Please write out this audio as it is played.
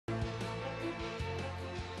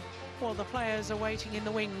Well, the players are waiting in the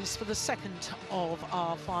wings for the second of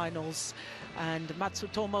our finals. And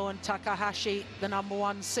Matsutomo and Takahashi, the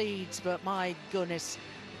 #1 seeds, but my goodness,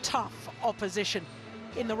 tough opposition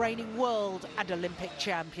in the reigning world and Olympic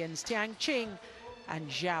champions, Tian Qing and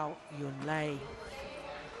Zhao Yunlei.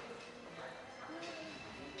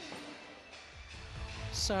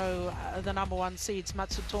 So the #1 seeds,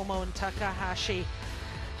 Matsutomo and Takahashi,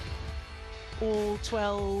 all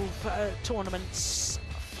 12 tournaments,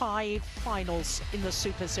 5 finals in the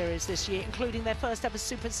Super Series this year, including their first ever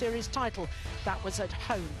Super Series title. That was at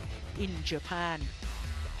home in Japan.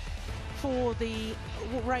 For the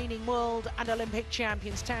reigning world and Olympic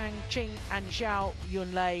champions, Tian Qing and Zhao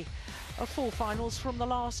Yunlei, 4 finals from the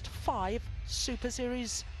last 5 Super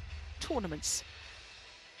Series tournaments.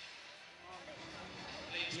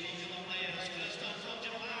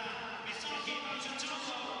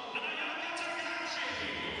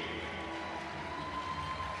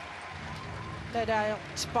 Led out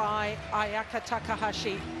by Ayaka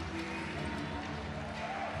Takahashi,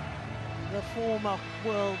 the former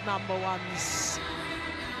world #1s,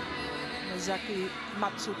 Mizaki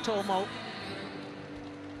Matsutomo.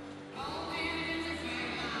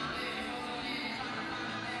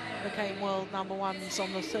 Became world #1s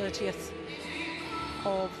on the 30th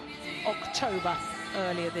of October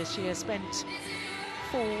earlier this year. Spent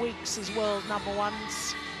 4 weeks as world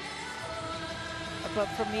 #1s. But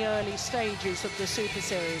from the early stages of the Super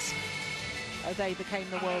Series, they became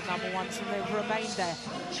the world #1s, and they've remained there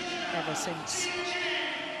ever since.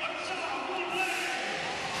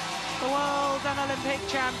 The world and Olympic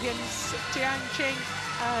champions, Tian Qing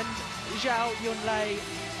and Zhao Yunlei.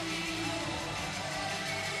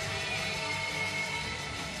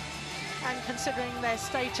 And considering their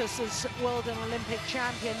status as world and Olympic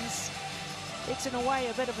champions, it's in a way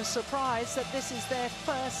a bit of a surprise that this is their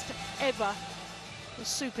first ever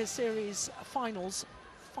Super Series finals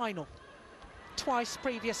final. Twice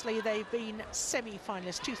previously they've been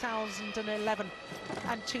semi-finalists, 2011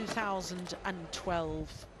 and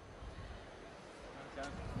 2012.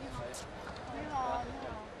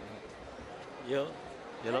 Yellow?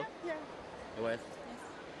 Yeah. Where?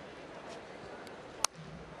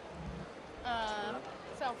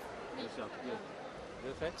 Self.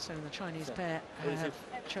 So the Chinese pair have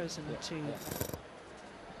chosen to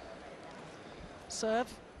serve.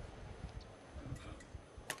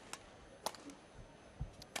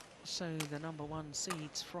 So the #1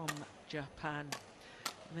 seeds from Japan,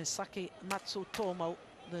 Misaki Matsutomo,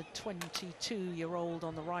 the 22-year-old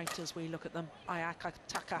on the right as we look at them, Ayaka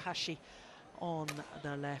Takahashi on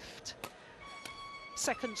the left.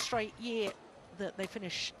 Second straight year that they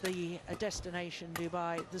finished the destination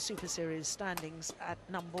Dubai, the Super Series standings at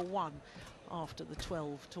 #1 after the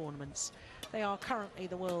 12 tournaments. They are currently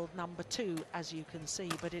the world #2, as you can see,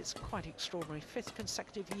 but it's quite extraordinary. 5th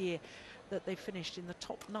consecutive year that they finished in the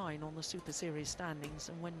top 9 on the Super Series standings,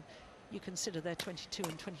 and when you consider they're 22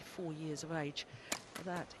 and 24 years of age,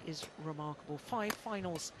 that is remarkable. 5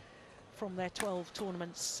 finals from their 12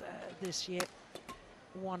 tournaments this year,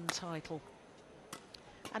 1 title.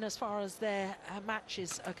 And as far as their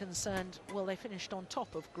matches are concerned, well, they finished on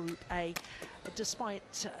top of Group A,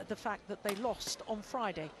 despite the fact that they lost on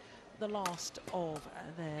Friday the last of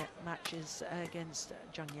their matches against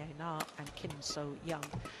Zhang Ye-na and Kim So-young.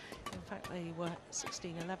 In fact, they were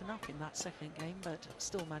 16-11 up in that second game, but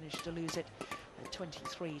still managed to lose it at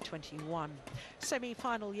 23-21.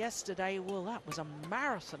 Semi-final yesterday, well, that was a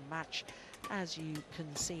marathon match, as you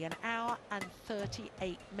can see, 1 hour and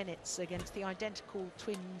 38 minutes against the identical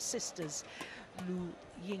twin sisters, Lu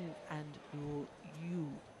Ying and Lu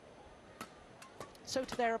Yu. So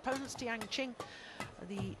to their opponents, Tian Qing,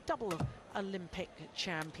 the double Olympic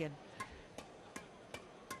champion.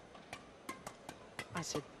 I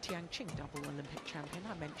said Tian Qing, double Olympic champion.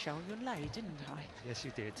 I meant Zhao Yunlei, didn't I? Yes,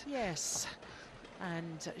 you did. Yes.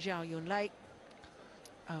 And Zhao Yunlei,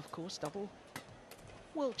 of course, double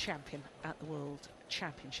world champion at the World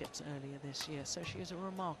Championships earlier this year. So she is a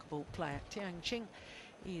remarkable player. Tian Qing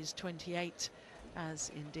is 28, as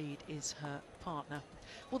indeed is her partner.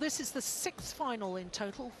 Well, this is the 6th final in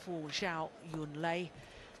total for Zhao Yunlei,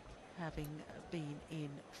 having been in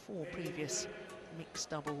 4 previous mixed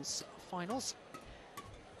doubles finals.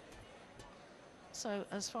 So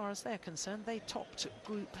as far as they're concerned, they topped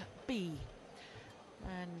Group B.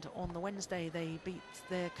 And on the Wednesday, they beat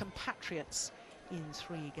their compatriots in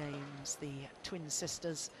 3 games, the twin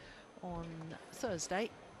sisters. On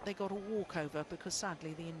Thursday, they got a walkover because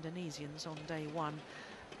sadly the Indonesians on day 1,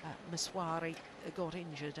 Miswari, got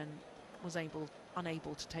injured and was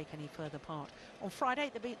unable to take any further part. On Friday,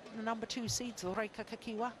 they beat the #2 seeds, Reika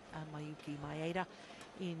Kakiwa and Mayuki Maeda,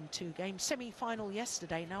 in 2 games. Semi-final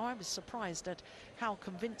yesterday. Now, I was surprised at how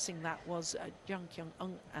convincing that was. Jung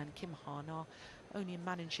Kyung-eun and Kim Ha-na only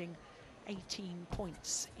managing 18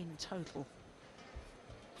 points in total.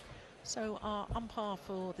 So our umpire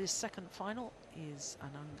for this second final is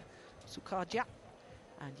Anang Sukaja,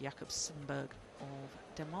 and Jakob Sundberg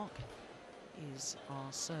of Denmark is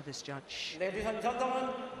our service judge. Ladies and gentlemen,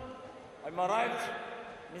 I'm arrived,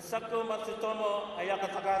 Misako Matsutomo, Ayaka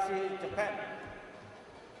Takahashi, Japan.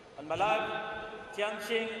 On my left,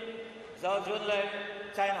 Tianqing, Zhao Junlei,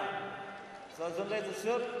 China. Zhao Junlei to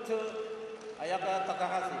shoot to Ayaka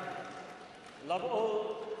Takahashi. Love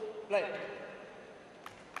all, play.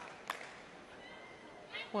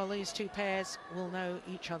 Well, these 2 pairs will know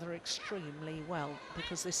each other extremely well,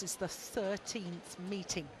 because this is the 13th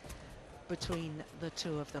meeting between the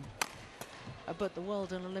 2 of them. But the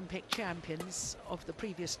world and Olympic champions of the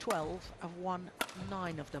previous 12 have won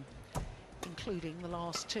 9 of them, including the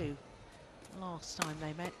last 2. The last time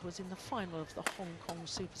they met was in the final of the Hong Kong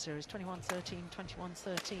Super Series, 21-13,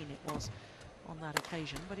 21-13 it was on that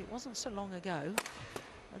occasion. But it wasn't so long ago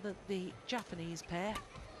that the Japanese pair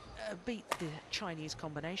beat the Chinese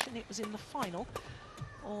combination. It was in the final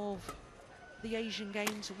of the Asian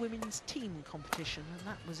Games women's team competition, and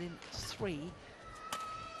that was in 3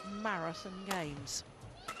 marathon games.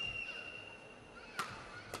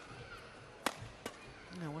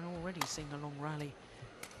 Now we're already seeing a long rally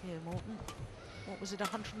here, Morten. What was it,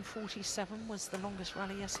 147 was the longest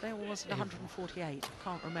rally yesterday, or was it 148?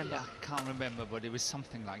 Can't remember. Yeah, I can't remember, but it was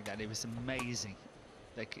something like that. It was amazing.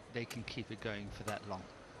 They can keep it going for that long.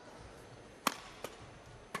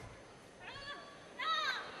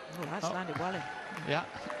 Oh, that's landed well in. Yeah,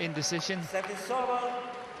 indecision. Second server,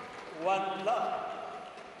 1 love.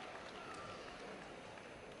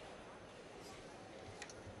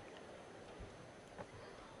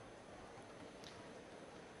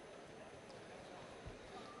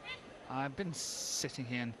 I've been sitting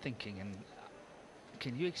here and thinking, and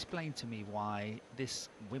can you explain to me why this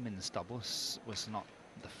women's doubles was not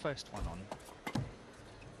the first one on,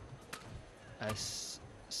 as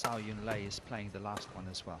Zhao Yunlei is playing the last one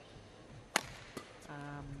as well?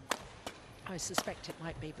 I suspect it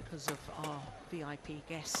might be because of our VIP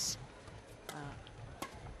guests.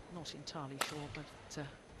 Not entirely sure, but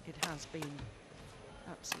it has been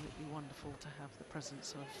absolutely wonderful to have the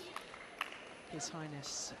presence of His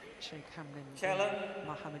Highness Sheikh Hamdan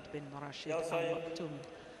Mohammed bin Rashid Al Maktoum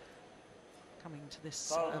coming to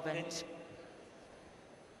this event.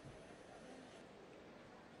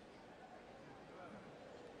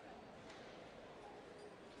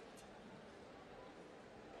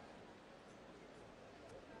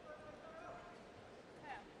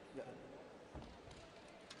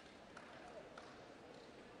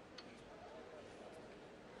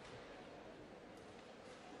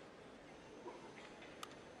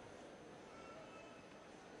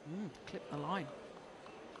 Clip the line.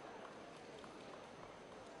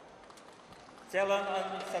 Challenge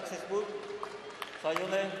unsuccessful.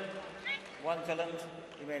 Sayune, 1 challenge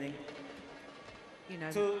remaining. You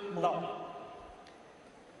know, 2 long.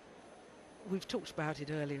 We've talked about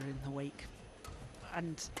it earlier in the week,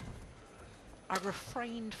 and I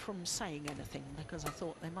refrained from saying anything because I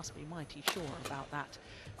thought they must be mighty sure about that,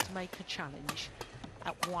 to make a challenge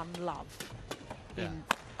at 1 love in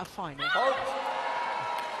a final.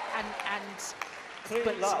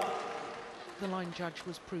 But the line judge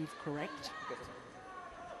was proved correct.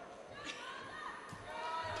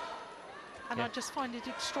 And I just find it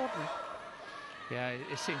extraordinary. Yeah,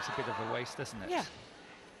 it seems a bit of a waste, doesn't it? Yeah.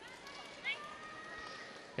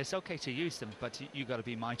 It's okay to use them, but you got to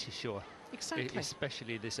be mighty sure. Exactly.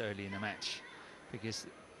 Especially this early in the match, because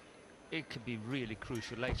it could be really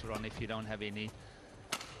crucial later on if you don't have any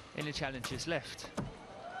challenges left.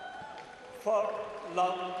 4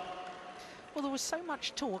 long. Well, there was so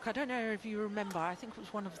much talk. I don't know if you remember, I think it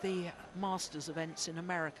was one of the Masters events in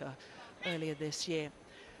America earlier this year,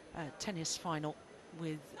 tennis final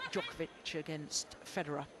with Djokovic against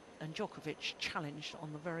Federer, and Djokovic challenged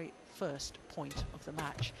on the very first point of the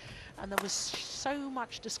match. And there was so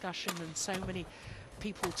much discussion and so many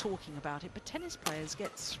people talking about it, but tennis players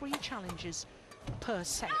get 3 challenges per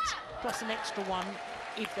set, plus an extra one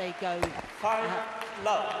if they go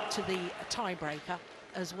to the tiebreaker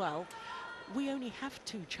as well. We only have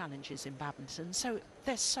 2 challenges in badminton, so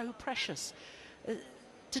they're so precious. To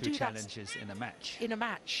 2 do challenges in a match. In a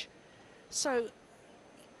match. So,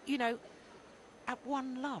 you know, at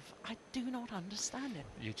 1 love, I do not understand it.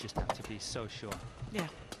 You just have to be so sure. Yeah.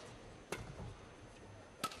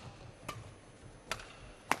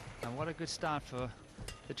 And what a good start for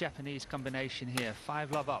the Japanese combination here.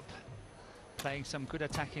 5 love up. playing some good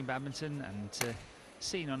attacking badminton, and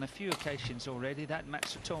seen on a few occasions already that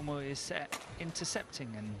Matsutomo is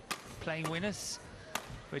intercepting and playing winners,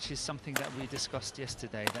 which is something that we discussed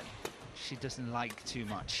yesterday that she doesn't like too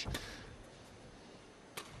much.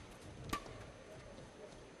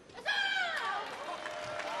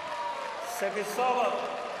 Service over.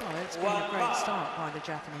 Well, it's been a great start by the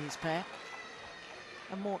Japanese pair.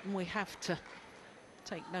 And Morton, we have to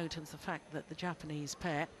take note of the fact that the Japanese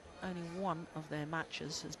pair, only one of their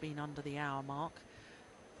matches has been under the hour mark.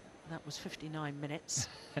 That was 59 minutes.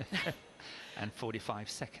 And 45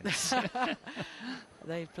 seconds.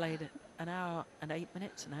 They've played an hour and 8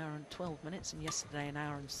 minutes, an hour and 12 minutes, and yesterday an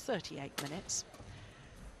hour and 38 minutes.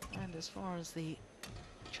 And as far as the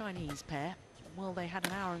Chinese pair, well, they had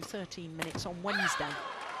an hour and 13 minutes on Wednesday.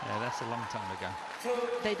 Yeah, that's a long time ago.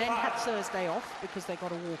 They then had Thursday off because they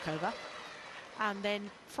got a walkover. And then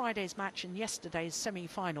Friday's match and yesterday's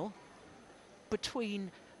semi-final. Between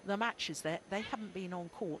the matches there, they haven't been on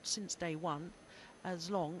court since day one, as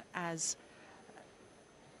long as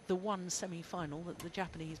the one semi-final that the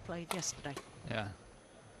Japanese played yesterday. Yeah.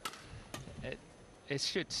 It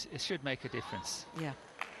should make a difference. Yeah.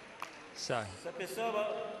 So. Service over.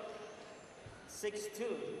 6-2.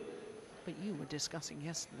 But you were discussing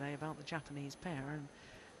yesterday about the Japanese pair and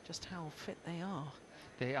just how fit they are.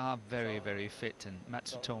 They are very, very fit, and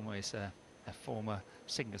Matsutomo is a former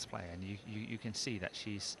singles player, and you can see that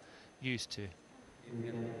she's used to.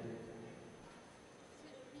 Yeah,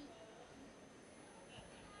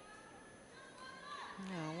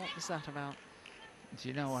 what was that about? Do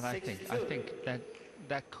you know what I think? I think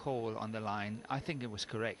that call on the line, I think it was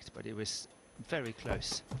correct, but it was very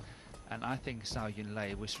close. And I think Zhao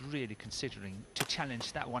Yunlei was really considering to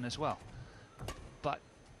challenge that one as well. But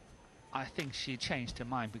I think she changed her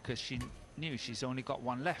mind because she knew she's only got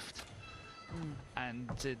one left. And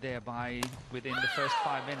thereby, within the first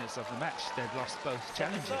 5 minutes of the match, they've lost both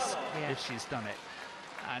challenges if she's done it.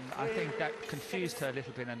 And I think that confused her a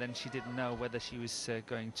little bit, and then she didn't know whether she was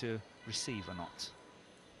going to receive or not.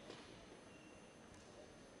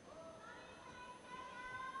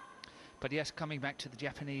 But yes, coming back to the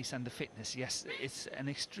Japanese and the fitness, yes, it's an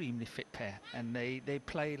extremely fit pair, and they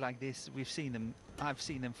play like this. We've seen them, I've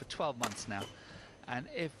seen them for 12 months now, and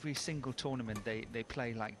every single tournament they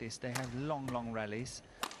play like this. They have long rallies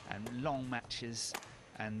and long matches,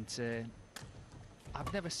 and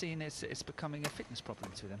I've never seen it's becoming a fitness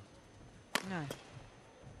problem to them. No.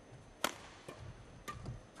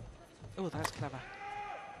 Oh, that's clever.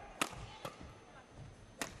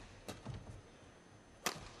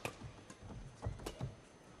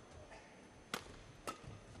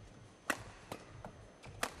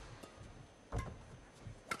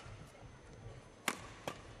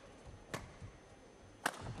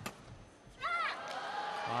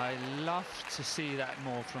 I love to see that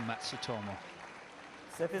more from Matsutomo.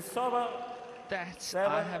 Service over. That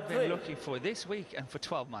I have been looking for this week and for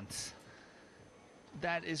 12 months.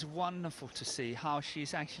 That is wonderful to see how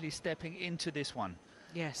she's actually stepping into this one.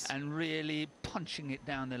 Yes. And really punching it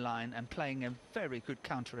down the line and playing a very good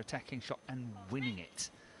counter-attacking shot and winning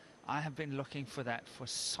it. I have been looking for that for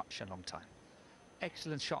such a long time.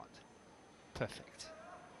 Excellent shot. Perfect.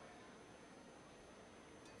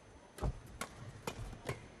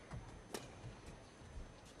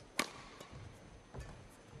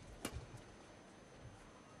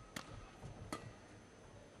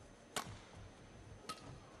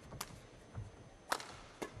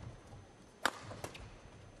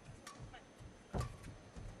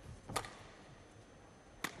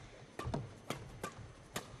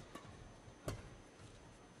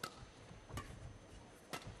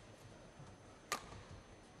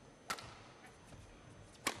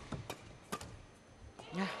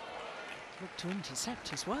 Yeah, look to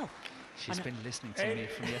intercept as well. She's been listening to me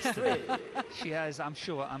from yesterday. She has, I'm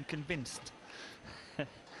sure, I'm convinced.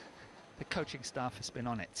 The coaching staff has been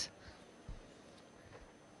on it.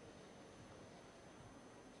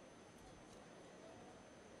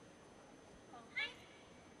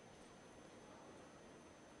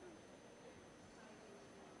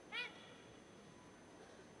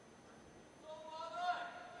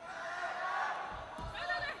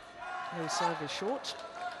 No service short.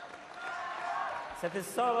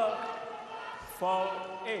 Service over.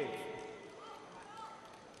 4-8.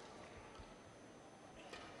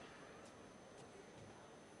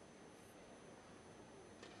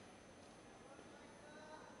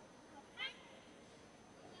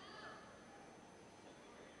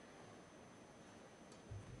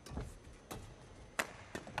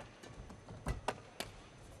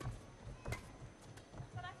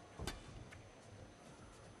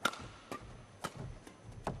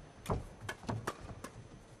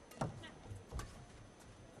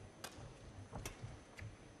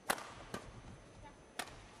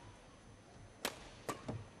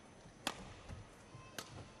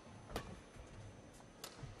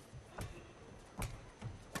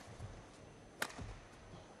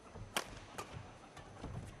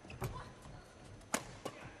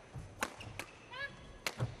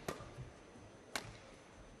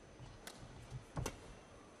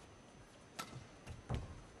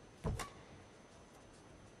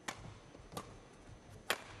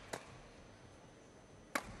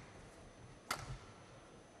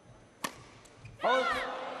 Hold.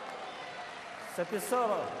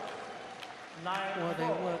 Service-over. 9-4. Well,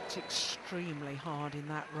 they worked extremely hard in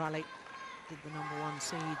that rally, did the #1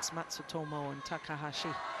 seeds, Matsutomo and Takahashi.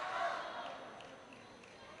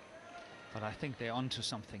 But I think they're onto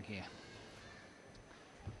something here.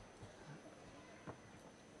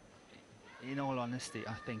 In all honesty,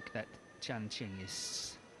 I think that Jiang Qing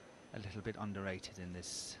is a little bit underrated in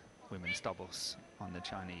this women's doubles on the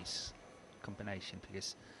Chinese combination,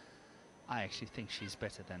 because I actually think she's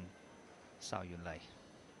better than Zhao Yunlei.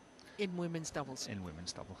 In women's doubles. In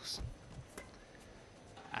women's doubles.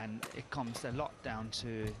 And it comes a lot down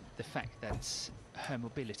to the fact that her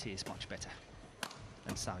mobility is much better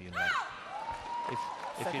than Zhao Yunlei.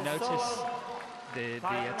 If you notice the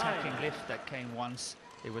attacking lift that came once,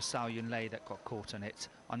 it was Zhao Yunlei that got caught on it.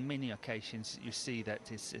 On many occasions you see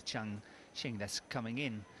that it's Jiang Qing that's coming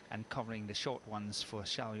in and covering the short ones for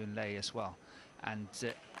Zhao Yunlei as well. And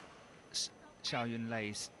Zhao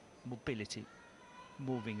Yunlei's mobility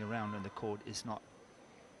moving around on the court is not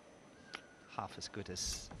half as good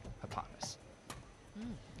as her partners.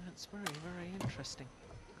 That's very, very interesting.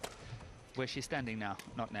 Where she's standing now,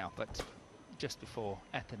 not now, but just before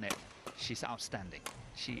at the net, she's outstanding.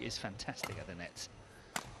 She is fantastic at the net.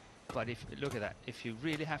 But if look at that, if you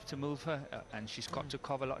really have to move her and she's got to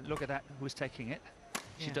cover, look at that, who's taking it?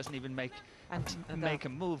 She doesn't even make a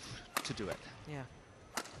move to do it. Yeah.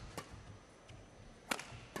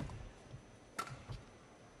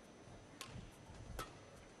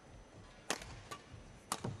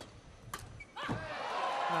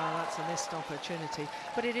 Well, that's a missed opportunity.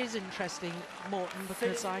 But it is interesting, Morton,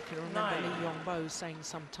 because I can remember Lee Yongbo saying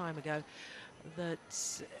some time ago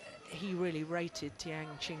that he really rated Jiang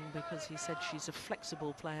Qing because he said she's a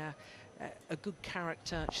flexible player, a good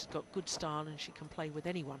character, she's got good style and she can play with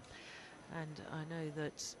anyone. And I know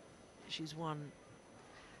that she's won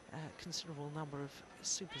a considerable number of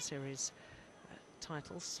Super Series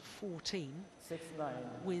titles, 14, 6-9.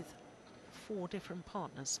 with 4 different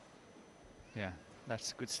partners. Yeah,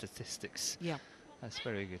 that's good statistics. Yeah. That's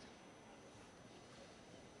very good.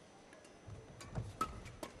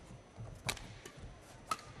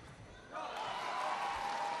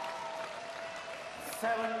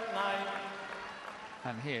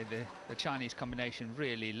 And here the Chinese combination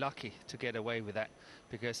really lucky to get away with that,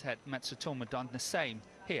 because had Matsutomo done the same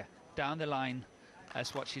here down the line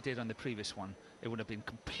as what she did on the previous one, it would have been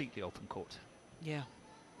completely open court. Yeah.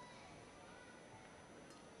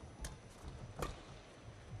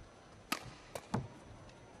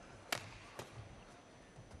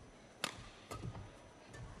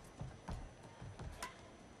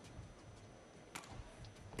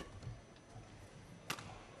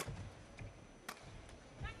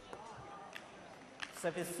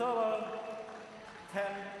 Service-over,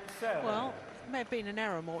 10-7. Well, it may have been an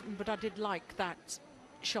error, Morton, but I did like that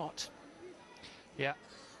shot. Yeah,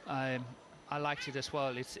 I liked it as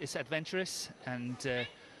well. It's adventurous, and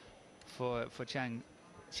for Jiang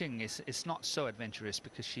Qing it's not so adventurous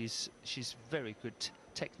because she's very good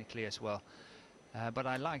technically as well. But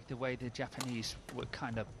I like the way the Japanese were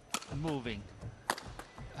kind of moving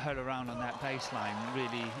her around on that baseline,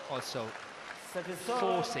 really also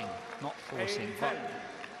forcing, not forcing, but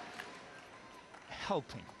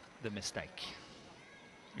helping the mistake,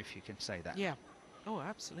 if you can say that. Yeah. Oh,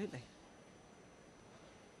 absolutely.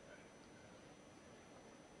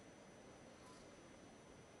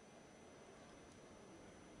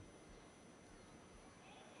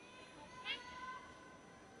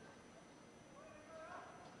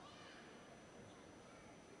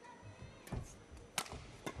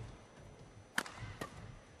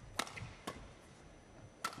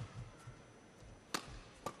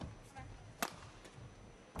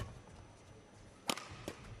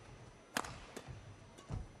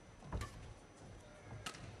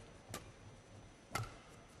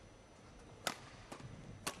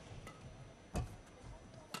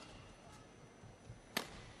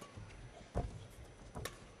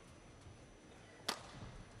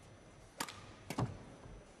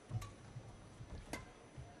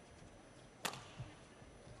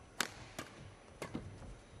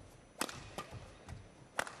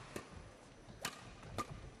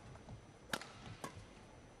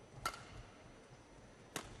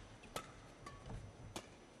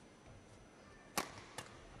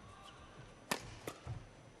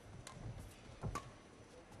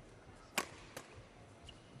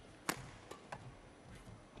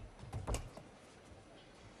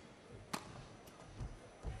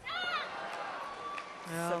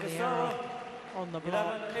 Well, the error on the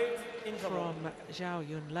block from Zhao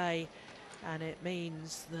Yunlei. And it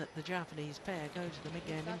means that the Japanese pair go to the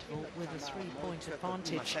mid-game interval with a 3-point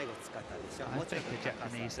advantage. I think the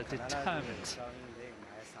Japanese are determined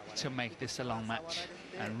to make this a long match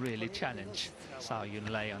and really challenge Sao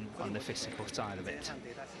Yun-Lei on the physical side of it.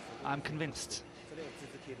 I'm convinced.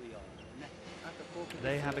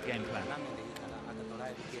 They have a game plan.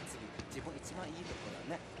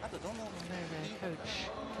 Their coach,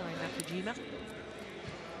 Kai Nakajima.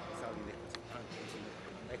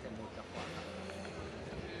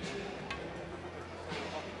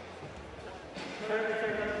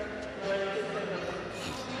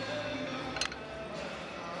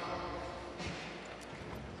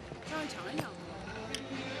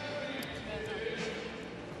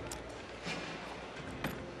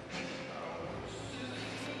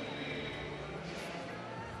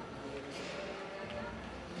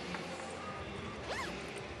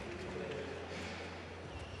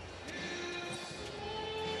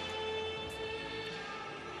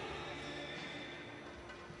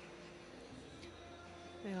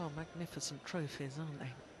 They are magnificent trophies, aren't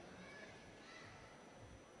they?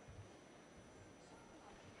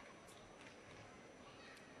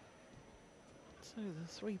 So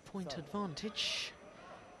the 3-point advantage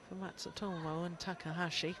for Matsutomo and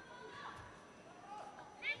Takahashi.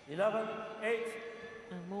 11-8.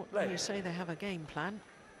 And what you say they have a game plan.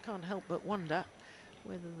 Can't help but wonder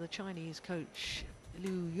whether the Chinese coach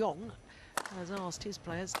Liu Yong has asked his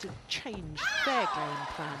players to change their game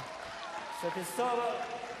plan.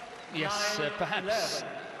 Yes, perhaps.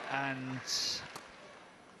 And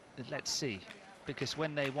let's see, because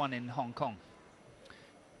when they won in Hong Kong,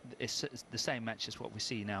 it's the same match as what we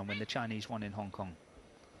see now. When the Chinese won in Hong Kong,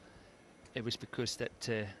 it was because that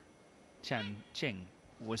Chan Qing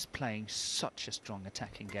was playing such a strong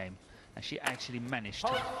attacking game, and she actually managed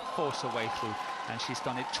to force her way through, and she's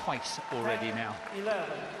done it twice already now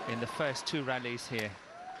in the first 2 rallies here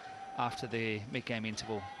after the mid-game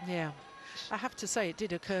interval. Yeah, I have to say it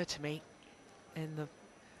did occur to me in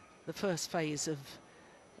the first phase of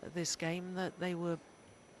this game that they were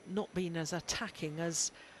not being as attacking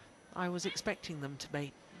as I was expecting them to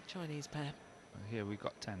be, the Chinese pair. Here we've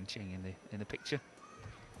got Tan Qing in the picture.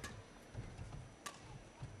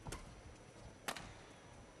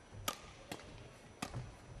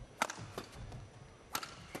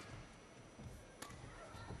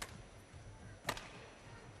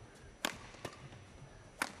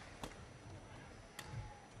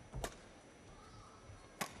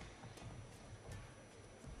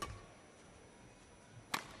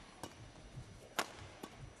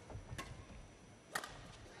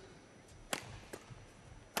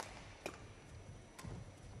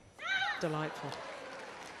 Delightful.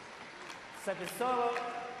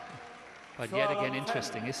 But yet again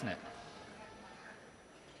interesting, isn't it?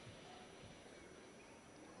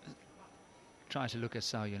 Try to look at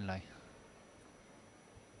Sao Yun-Lei.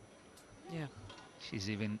 Yeah. She's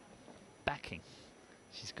even backing.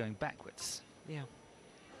 She's going backwards. Yeah.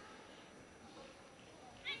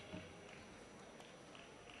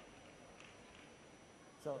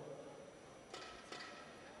 So,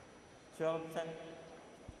 12-10.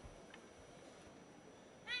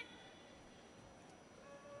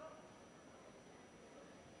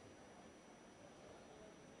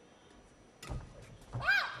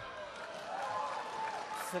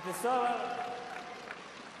 Satisara,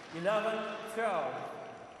 11-12.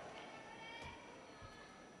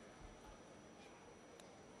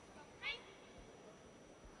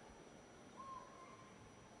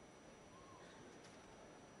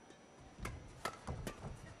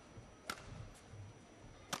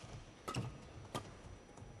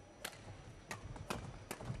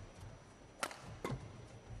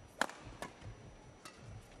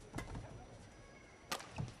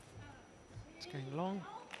 It's going long.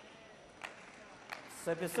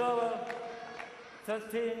 Satisara,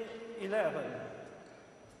 13-11.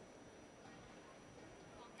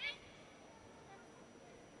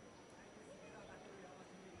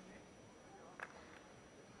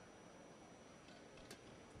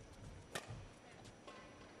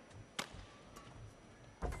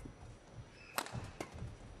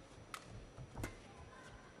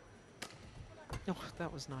 Oh,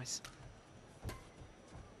 that was nice.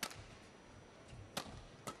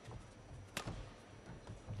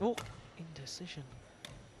 Oh, indecision.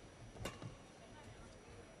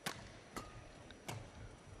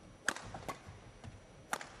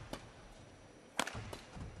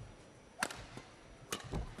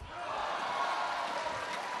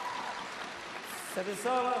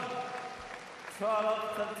 Satisara,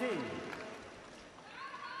 12-13.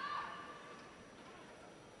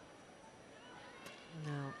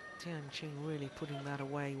 Now, Tian Qing really putting that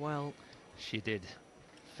away well. She did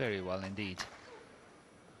very well indeed.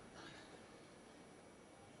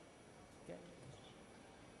 Okay.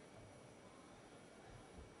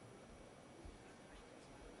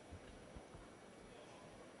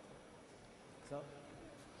 So.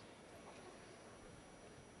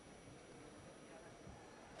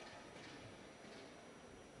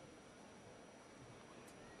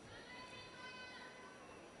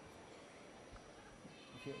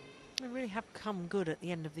 They really have come good at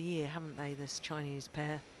the end of the year, haven't they, this Chinese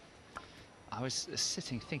pair? I was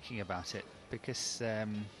sitting thinking about it because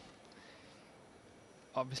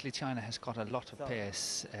obviously China has got a lot of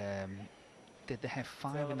pairs. Did they have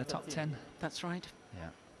 5 in the top 10? That's right.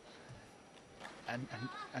 Yeah.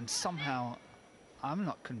 And somehow I'm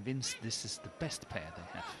not convinced this is the best pair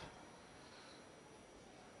they have.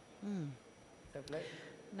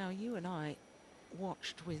 Now, you and I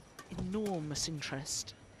watched with enormous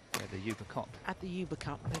interest The Uber Cup. at the Uber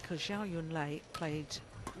Cup because Zhao Yunlei played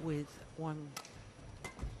with Wang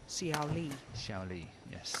Xiaoli, Xiaoli,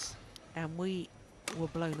 yes. and we were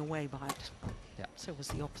blown away by it. Yeah. So was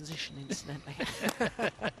the opposition, incidentally.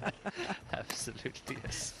 Absolutely,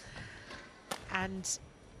 yes.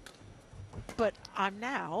 But I'm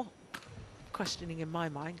now questioning in my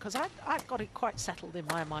mind, because I've got it quite settled in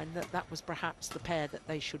my mind that was perhaps the pair that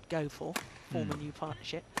they should go for, form a new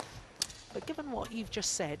partnership. But given what you've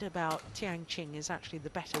just said about Tiang Qing is actually the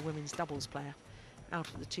better women's doubles player out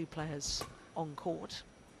of the two players on court.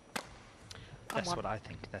 That's what I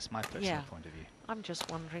think. That's my personal point of view. I'm just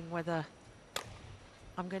wondering whether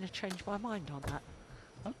I'm going to change my mind on that.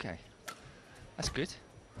 Okay. That's good.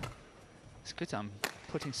 It's good. I'm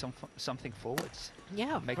putting something forwards.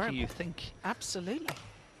 Yeah. Making you think. Absolutely.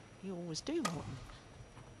 You always do, Morten.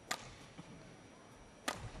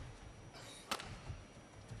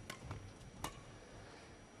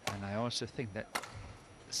 And I also think that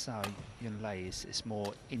Zhao Yunlei is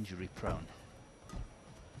more injury prone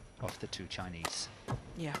of the two Chinese.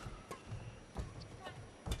 Yeah.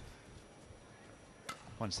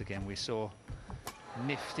 Once again, we saw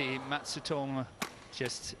nifty Matsutomo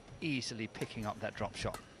just easily picking up that drop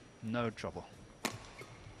shot. No trouble.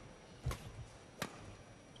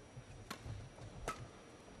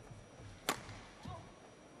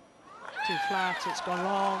 Too flat, it's gone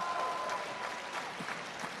long.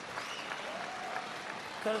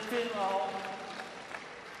 13 all.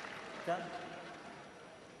 Done.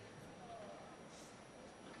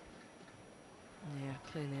 Yeah,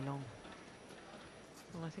 clearly long.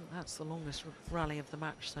 Well, I think that's the longest rally of the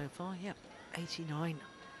match so far. Yep, 89.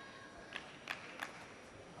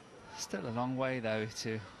 Still a long way though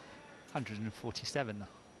to 147.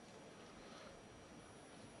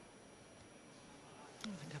 I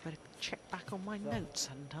think I better check back on my notes,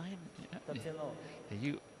 hadn't I? Thirteen all.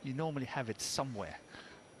 You normally have it somewhere.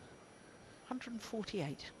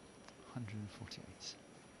 148. 148.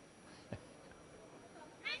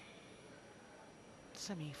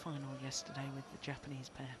 Semi-final yesterday with the Japanese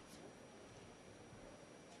pair.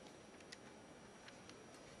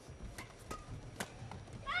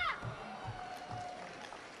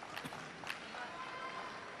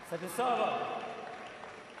 Service over.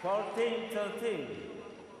 14-13.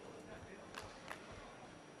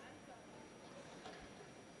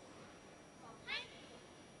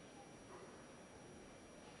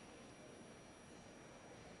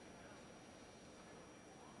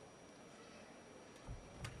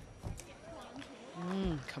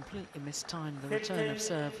 Completely mistimed the return of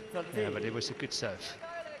serve. Yeah, but it was a good serve.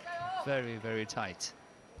 Very, very tight.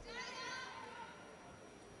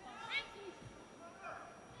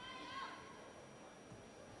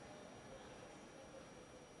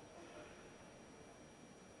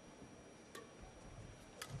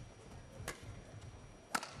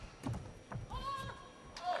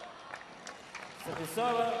 Service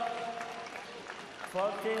over.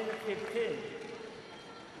 14-15.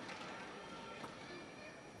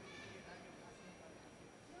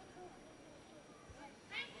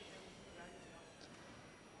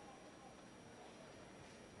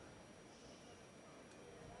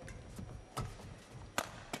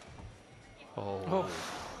 Oh.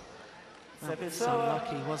 That was so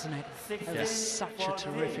lucky, wasn't it? It was such a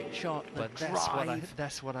terrific shot. But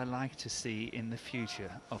that's what I like to see in the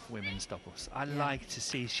future of women's doubles. I like to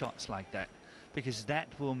see shots like that because that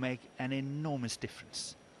will make an enormous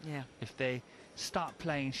difference. Yeah. If they start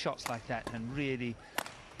playing shots like that and really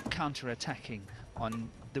counter-attacking on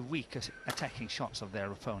the weaker attacking shots of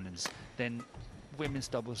their opponents, then women's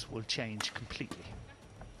doubles will change completely.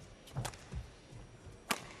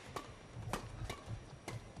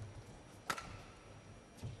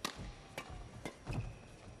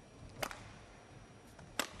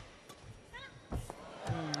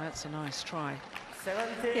 That's a nice try.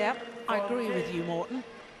 17. Yeah, I agree with you, Morton.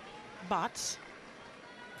 But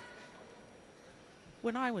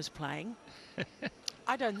when I was playing,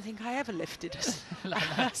 I don't think I ever lifted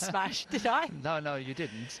a smash, did I? No, no, you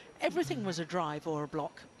didn't. Everything was a drive or a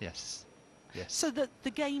block. Yes, yes. So that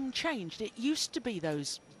the game changed. It used to be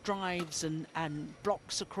those drives and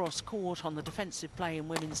blocks across court on the defensive play in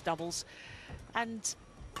women's doubles. And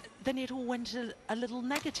then it all went a little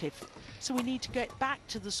negative. So we need to get back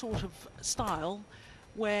to the sort of style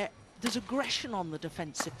where there's aggression on the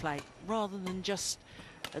defensive play rather than just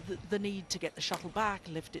the need to get the shuttle back,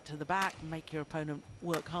 lift it to the back and make your opponent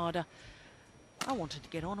work harder. I wanted to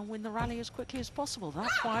get on and win the rally as quickly as possible.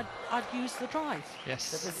 That's why I'd use the drive.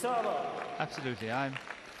 Yes, absolutely. I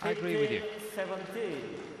agree with you. 17.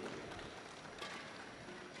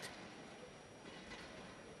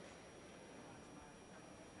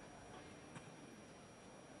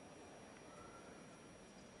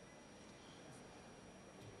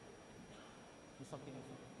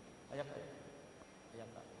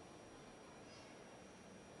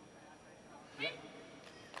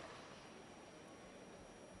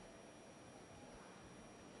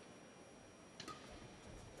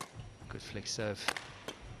 Good flick serve.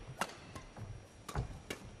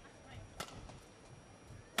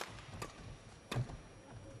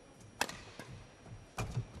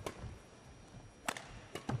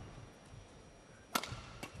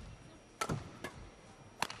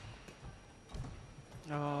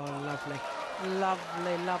 Oh, lovely.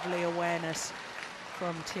 Lovely, lovely awareness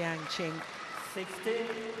from Tian Qing. 16,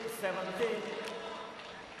 17.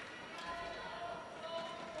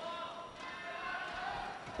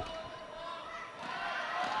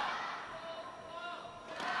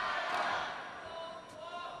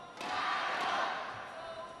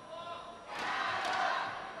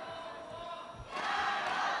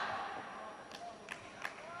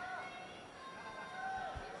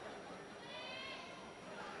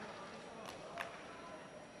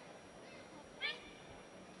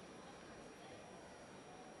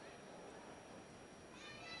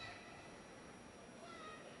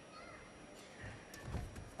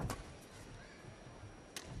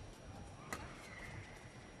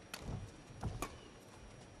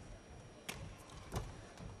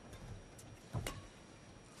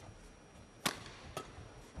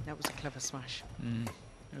 That was a clever smash.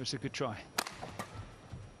 It was a good try.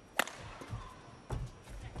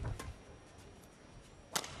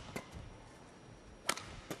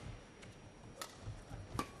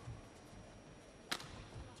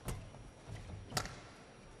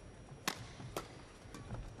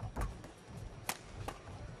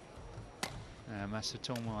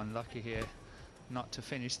 Matsutomo unlucky here not to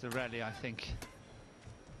finish the rally, I think.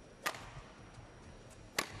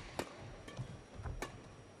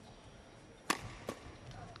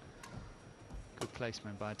 Good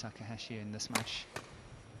placement by Takahashi in the smash.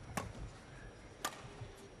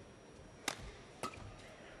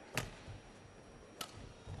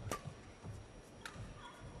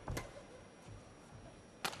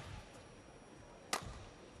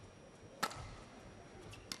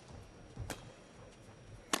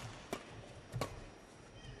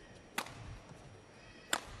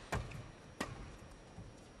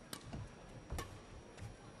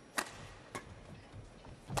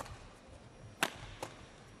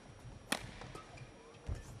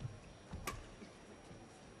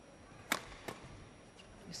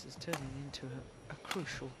 This is turning into a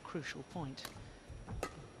crucial point.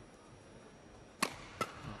 It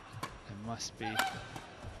must be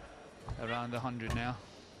around 100 now.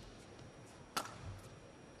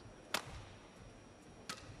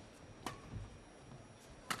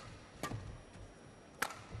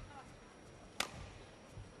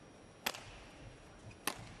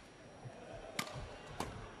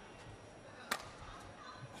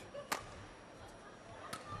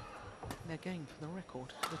 They're going for the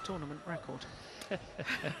record, the tournament record. That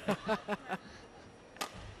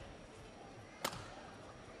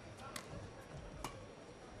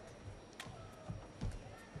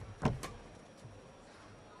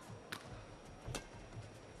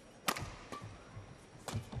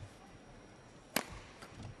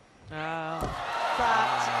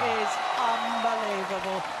is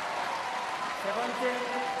unbelievable. 17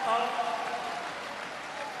 out.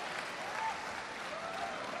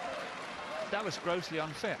 That was grossly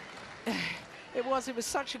unfair. It was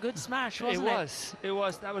such a good smash, wasn't it? It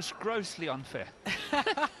was. That was grossly unfair.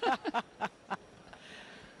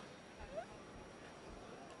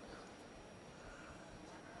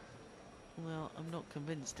 Well, I'm not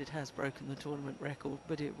convinced it has broken the tournament record,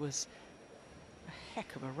 but it was a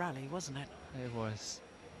heck of a rally, wasn't it? It was.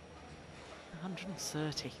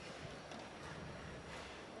 130.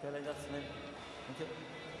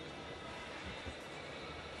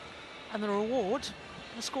 And the reward,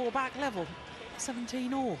 the score back level,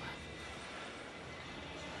 17 all.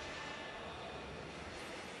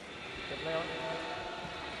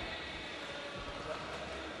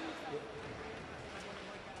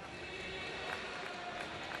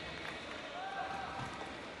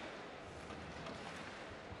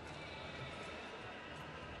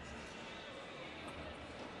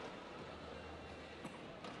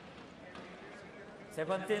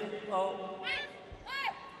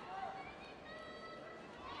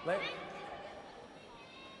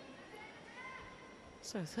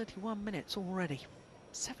 So 31 minutes already,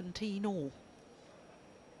 17 all.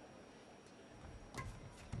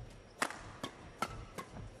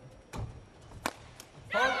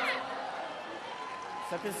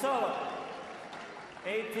 Sakisawa,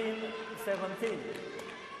 18-17.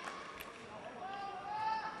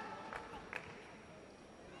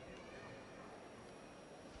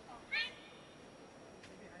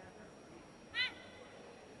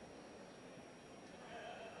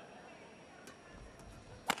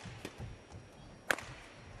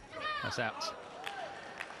 That's out.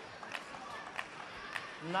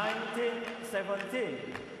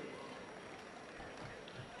 19-17.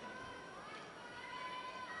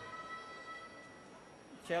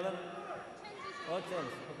 Challenge. Oh,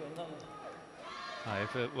 challenge. Okay, no.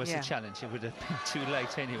 If it was Yeah. a challenge, it would have been too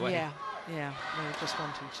late anyway. Yeah, yeah, they were just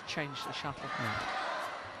wanting to change the shuttle.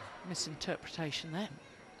 Yeah. Misinterpretation there.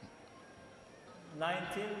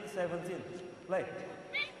 19-17. Play.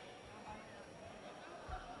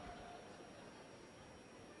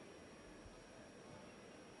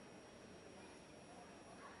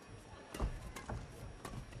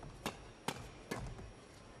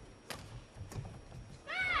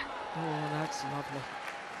 Oh, that's lovely.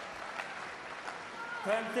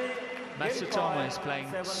 20. Matsutomo is playing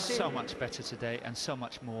 17. so much better today and so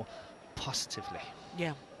much more positively.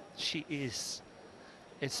 Yeah, She is.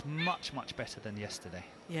 It's much, much better than yesterday.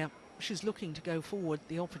 yeah. She's looking to go forward,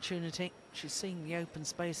 the opportunity. She's seeing the open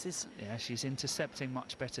spaces. Yeah, she's intercepting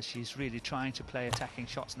much better. She's really trying to play attacking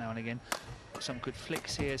shots now and again. Some good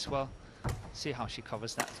flicks here as well. See how she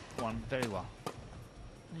covers that one very well.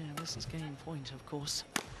 Yeah, this is game point, of course.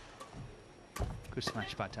 Good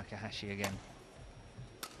smash by Takahashi again.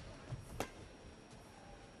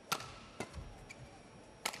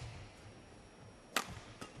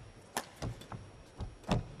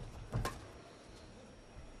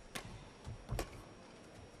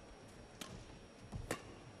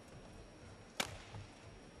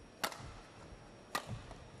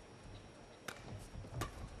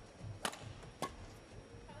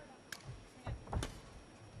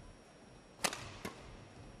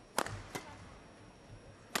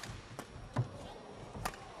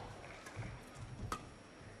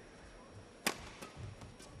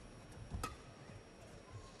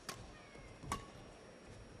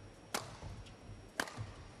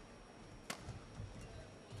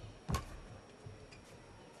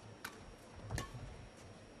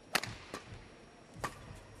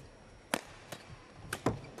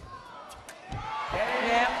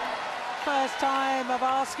 First time of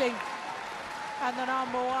asking. And the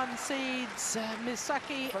 #1 seeds,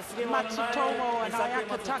 Misaki Matsutomo and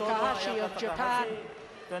Ayaka Takahashi of Japan,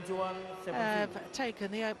 have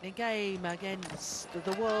taken the opening game against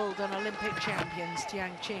the world and Olympic champions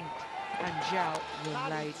Tiang Qing and Zhao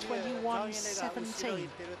Yunlei, 21-17.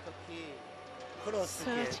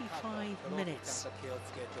 35 minutes.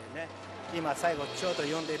 今最後ちょうど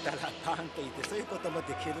読んでたらパンといってそういうことも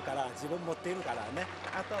できるから自分持っているからね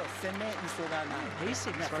あと攻め見せがない He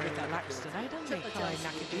seems very relaxed today, doesn't he, Kai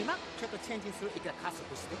Nakajima? ちょっとチェンジする一回加速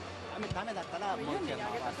してダメだったらもう一回回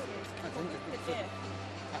す全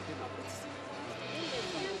然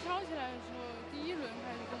今天挑起来的时候，第一轮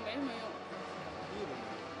开始就没什么用。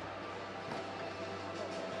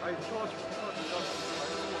还有挑球，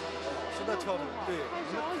是的挑的，对，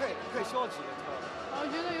太消极了挑的。我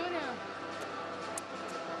觉得有点，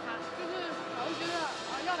就是老是觉得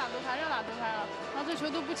要打多拍了，然后这球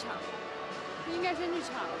都不抢，应该先去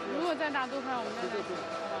抢。如果再打多拍，我们再打。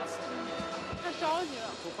好吧，太着急了。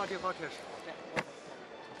从发接发开始，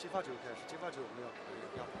从接发球开始，接发球我们要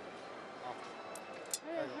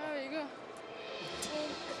还有一个，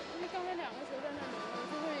因为刚才两个球在那轮，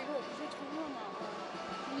最后一个我不是冲了吗？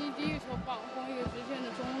你第一个球绑攻一个直线的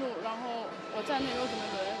中路，然后我站那边我怎么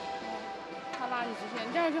轮？他拉你直线，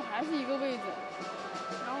第二球还是一个位置，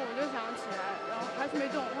然后我就想起来，然后还是没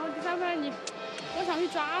中，然后第三拍我想去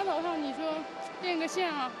抓他，我想你说垫个线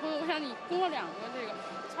啊，或者我想你攻了两个这个，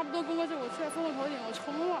差不多攻过去，我出来封个头顶，我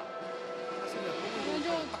冲了，现在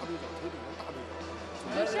就大对角头顶大对角，我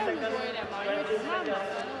觉得线路多一点吧，因为挺慢嘛。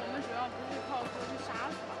反正我们主要不是靠说去杀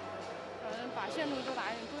死吧，反正把线路多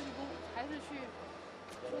打一点，多去攻，还是去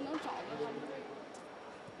说能找的还是会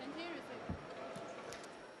continuously。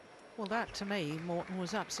 Well, that to me, Morton,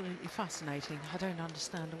 was absolutely fascinating. I don't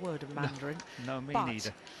understand a word of Mandarin. No, me but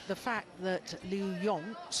neither. The fact that Liu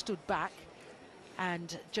Yong stood back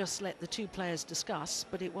and just let the two players discuss,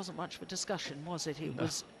 but it wasn't much of a discussion, was it? It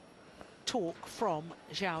was talk from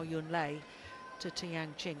Zhao Yunlei to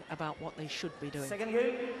Tiang Qing about what they should be doing. Second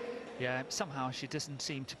game. Yeah, somehow she doesn't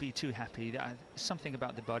seem to be too happy. Something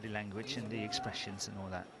about the body language and the expressions and all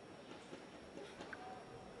that.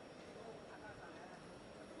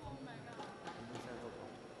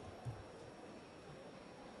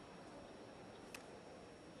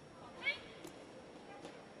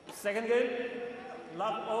 Second game,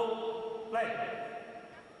 love all play.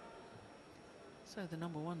 So the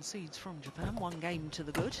 #1 seeds from Japan, 1 game to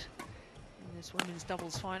the good in this women's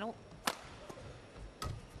doubles final.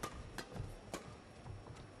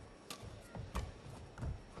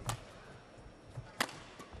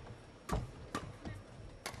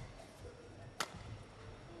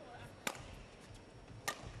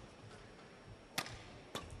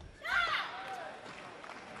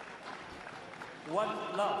 One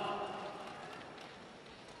love.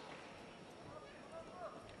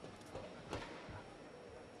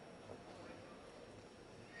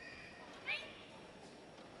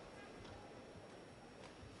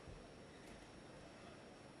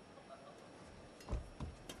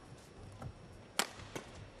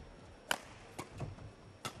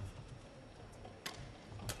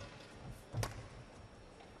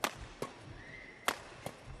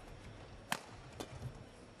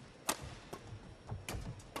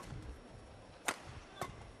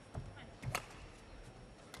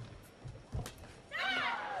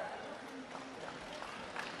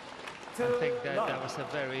 I think that was a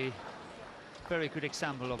very, very good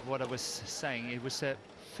example of what I was saying. It was a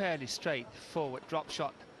fairly straightforward drop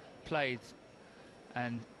shot played,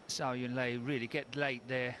 and Zhao Yunlei really get late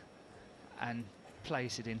there and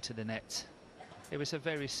place it into the net. It was a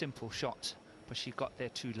very simple shot, but she got there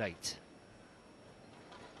too late.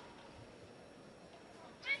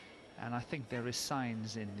 And I think there is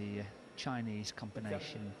signs in the Chinese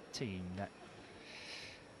combination team that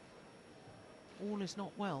all is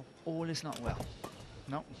not well. All is not well.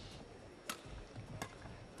 No.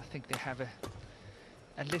 I think they have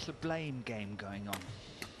a little blame game going on.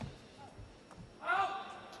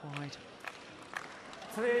 It's wide.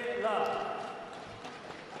 3 love.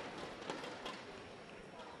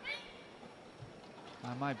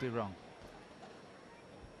 I might be wrong.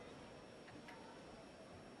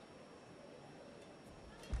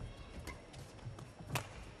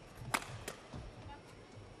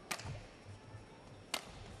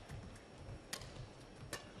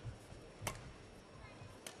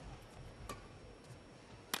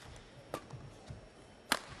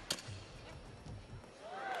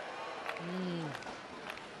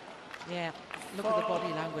 Yeah, look at the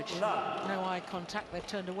body language. No eye contact. They've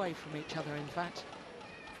turned away from each other, in fact.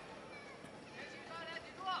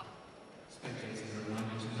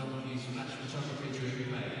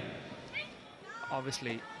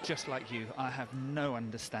 Obviously, just like you, I have no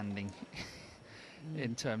understanding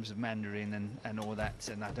in terms of Mandarin and all that,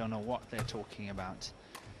 and I don't know what they're talking about.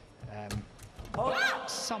 But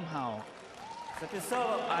somehow,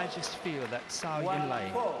 I just feel that Zhao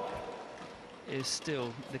Yunlei is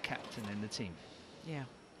still the captain in the team. Yeah.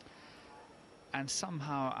 And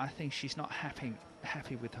somehow I think she's not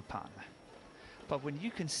happy with her partner. But when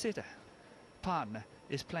you consider partner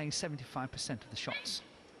is playing 75% of the shots,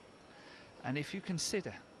 and if you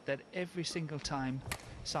consider that every single time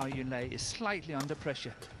Zhao Yunlei is slightly under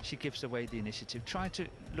pressure, she gives away the initiative. Try to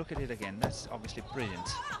look at it again. That's obviously brilliant.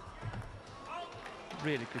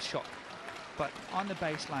 Really good shot. But on the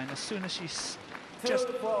baseline, as soon as she's just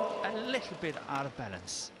a little bit out of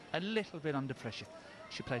balance, a little bit under pressure,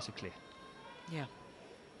 she plays it clear. Yeah.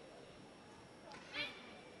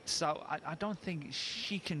 So I don't think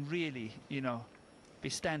she can really, you know, be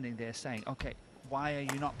standing there saying, okay, why are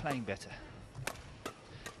you not playing better?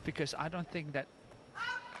 Because I don't think that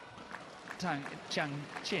Tiang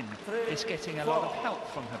Qing is getting a lot of help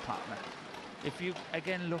from her partner. If you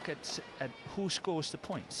again look at who scores the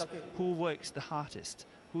points, who works the hardest,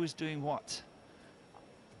 who is doing what,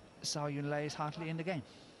 Zhao Yunlei is hardly in the game.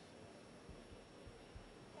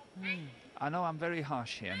 I know I'm very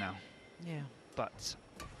harsh here now. Yeah. But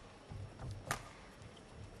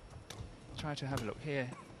try to have a look here.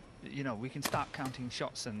 You know, we can start counting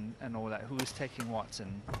shots and all that, who is taking what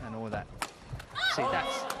and all that. See,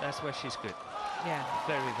 that's where she's good. Yeah.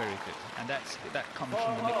 Very, very good. And that comes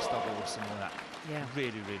from the mixed doubles and all that. Yeah.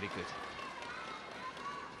 Really, really good.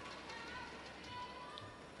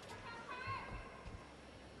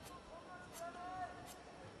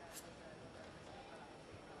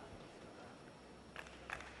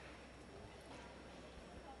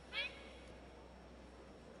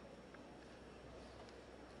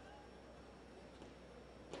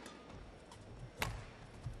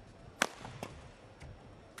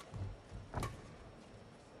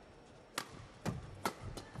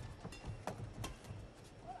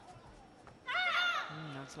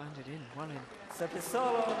 That's landed in, well in.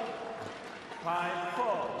 Service-over,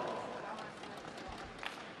 5-4.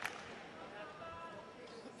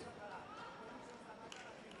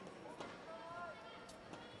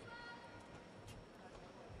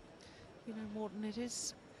 You know, Morten, it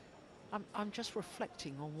is... I'm just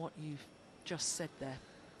reflecting on what you've just said there.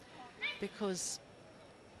 Because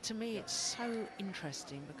to me it's so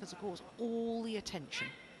interesting because, of course, all the attention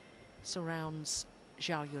surrounds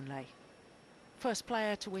Zhao Yunlei. First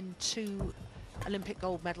player to win 2 Olympic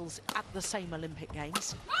gold medals at the same Olympic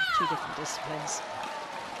Games, 2 different disciplines.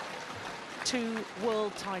 2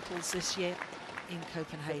 world titles this year in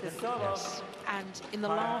Copenhagen. Yes. And in the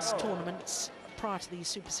last tournaments, prior to these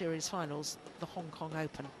Super Series finals, the Hong Kong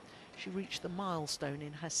Open, she reached the milestone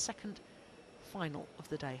in her second final of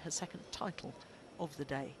the day, her second title of the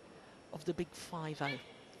day, of the big 5-0,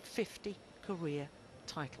 50 career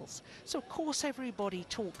titles. So of course everybody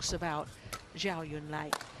talks about Zhao Yunlei,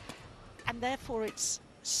 and therefore it's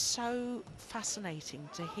so fascinating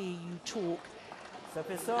to hear you talk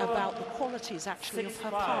about the qualities actually of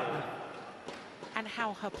her partner and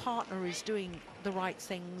how her partner is doing the right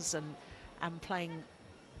things and playing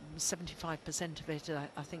 75% of it,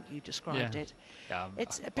 I think you described it.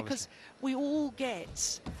 It's because we all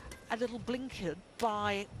get a little blinkered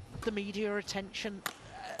by the media attention,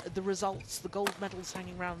 the results, the gold medals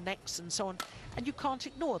hanging around necks and so on, and you can't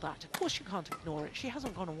ignore that. Of course you can't ignore it. She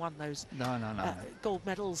hasn't gone and won those gold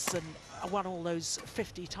medals and won all those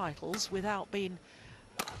 50 titles without being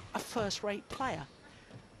a first-rate player.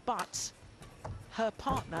 But her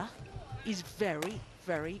partner is very,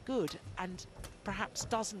 very good and perhaps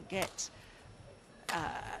doesn't get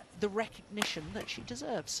the recognition that she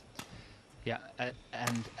deserves. Yeah,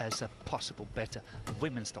 and as a possible better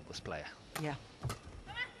women's doubles player. Yeah.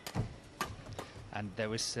 And there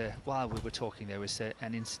was, while we were talking, there was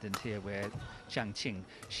an incident here where Zhang Qing,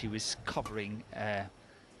 she was covering a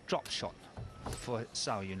drop shot for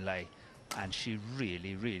Zhao Yunlei, and she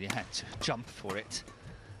really, really had to jump for it.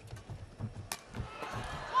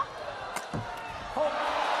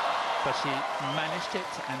 But she managed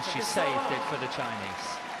it, and she saved it for the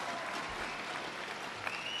Chinese.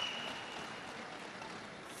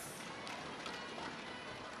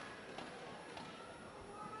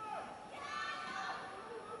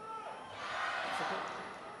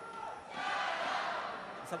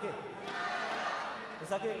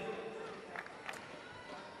 It's okay.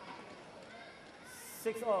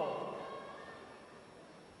 6-0.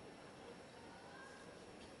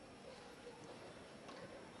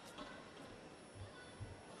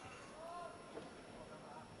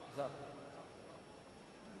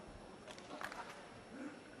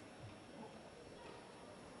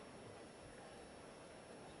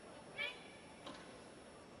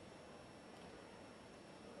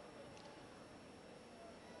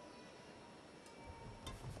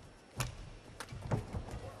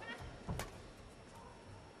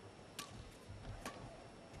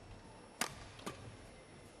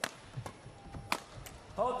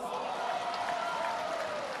 Hold.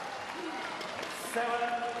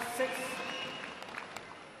 7-6.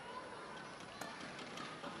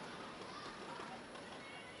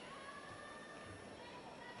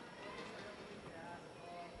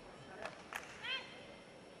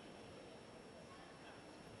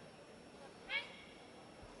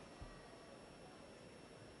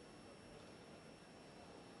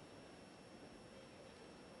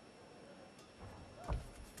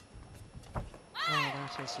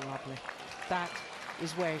 That is lovely. That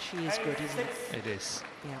is where she is good, isn't it? It is.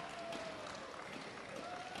 Yeah.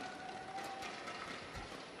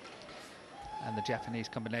 And the Japanese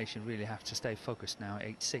combination really have to stay focused now.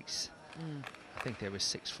 8-6. I think they were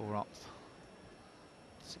 6-4 up.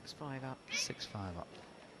 6-5 up. 6-5 up.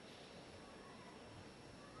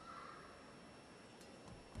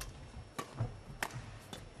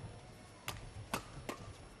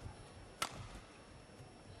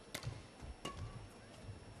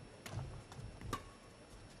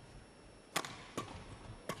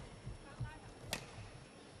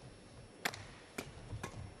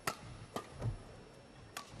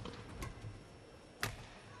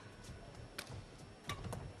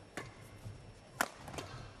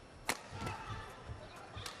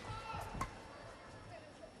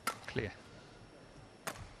 clear.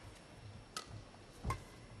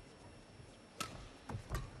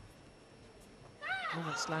 Oh,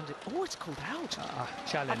 it's landed. Oh, it's called out.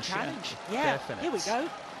 Challenge. A challenge. Yeah, Definite. here we go.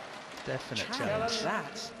 Definite Challenge challenge.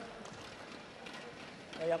 that.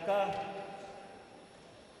 Ayaka.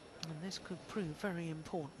 And this could prove very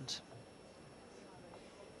important.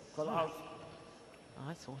 Call out.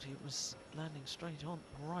 I thought it was landing straight on,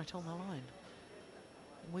 right on the line.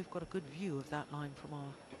 We've got a good view of that line from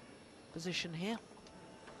our position here.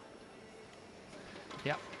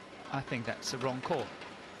 Yep, I think that's a wrong call.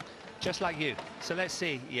 Just like you. So let's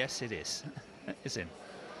see. Yes, it is. It's in.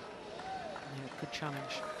 Yeah, good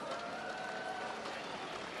challenge.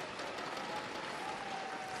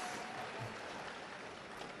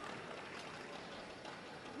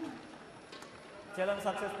 Challenge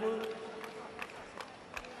successful.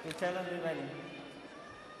 The challenge remaining.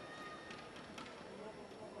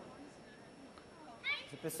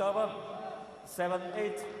 The server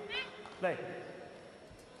 7-8. Play.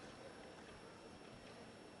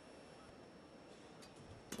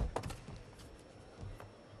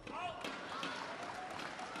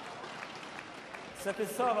 Second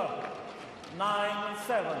server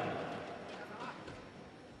 9-7.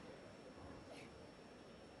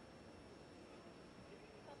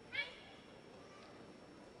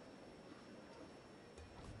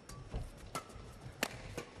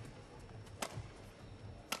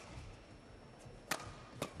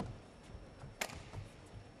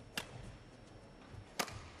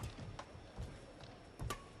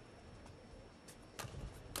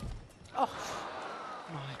 Oh,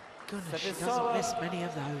 my goodness, she doesn't miss many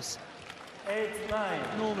of those.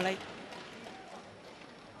 8-9. Normally,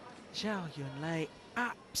 Zhao Yunlei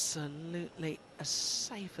absolutely as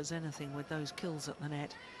safe as anything with those kills at the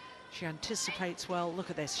net. She anticipates well.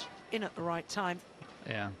 Look at this, in at the right time.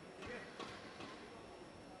 Yeah.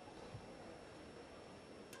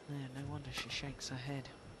 Yeah, no wonder she shakes her head.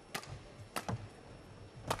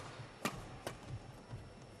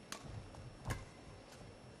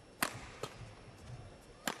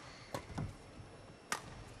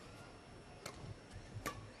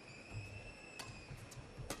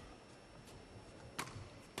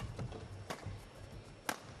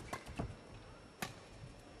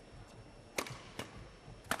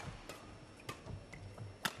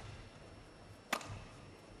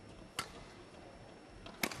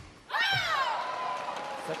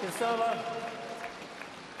 Second server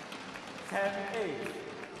 10-8.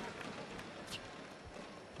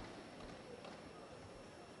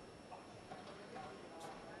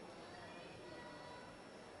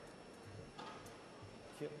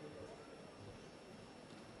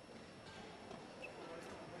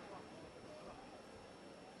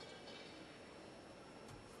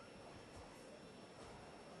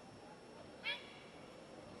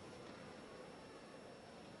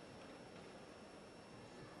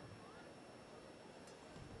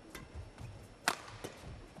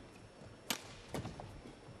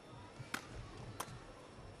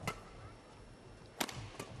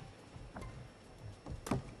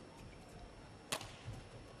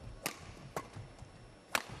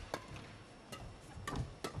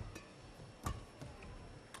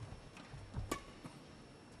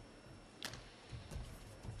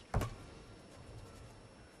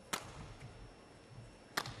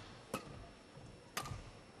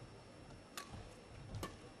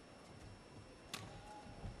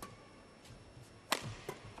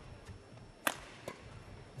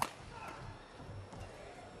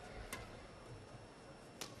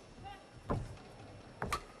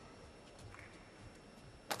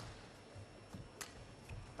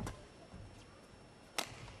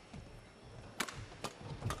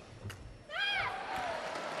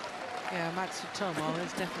 Yeah, Matsutomo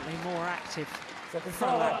is definitely more active, Second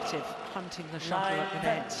proactive, hunting the shuttle at the 9-10.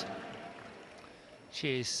 net.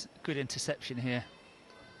 She's good interception here.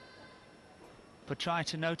 But try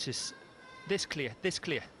to notice this clear.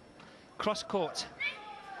 Cross court,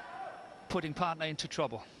 putting partner into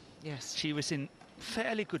trouble. Yes. She was in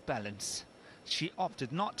fairly good balance. She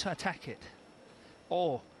opted not to attack it,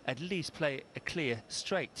 or at least play a clear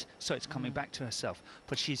straight, so it's coming back to herself.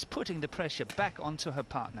 But she's putting the pressure back onto her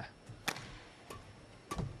partner.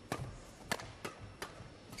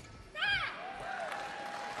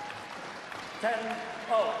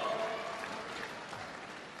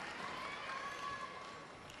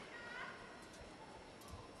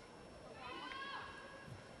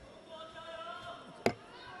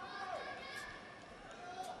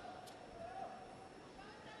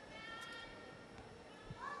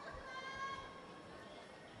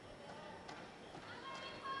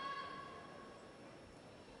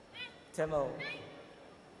 Temo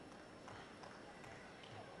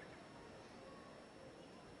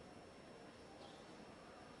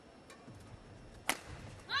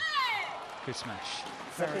Good smash.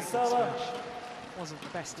 Very good smash. Wasn't the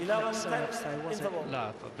best of net serves though, was it?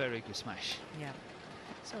 No, but very good smash. Yeah.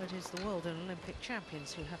 So it is the world and Olympic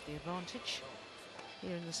champions who have the advantage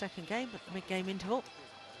here in the second game at the mid-game interval.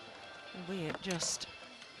 And we at just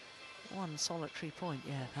one solitary point.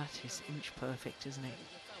 Yeah, that is inch perfect, isn't it?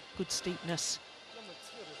 Good steepness.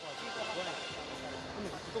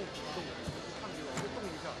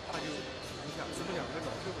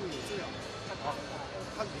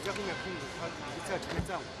 他你在后面控制，他在前面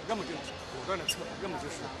站稳，要么就果断的撤，要么就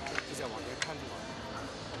是就在往前看住，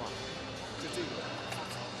好吧？就这个。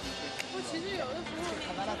我其实有的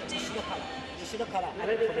时候。後ろからあ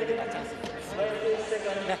れこれがチャンス。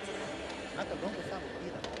ね。なんかロングサーブい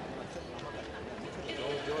いだろう。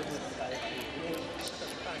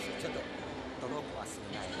但是ちょっとドロップは少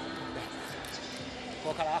ない。こ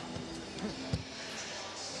こから。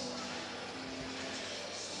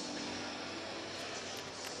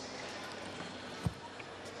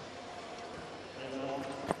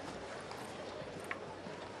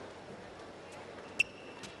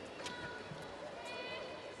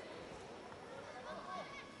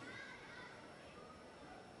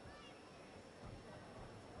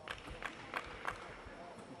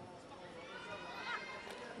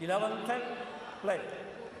11-10, play.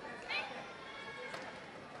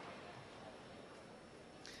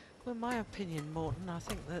 Well, in my opinion, Morton, I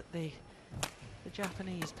think that the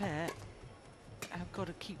Japanese pair have got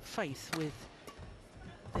to keep faith with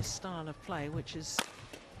this style of play, which is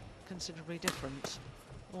considerably different,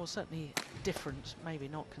 or certainly different, maybe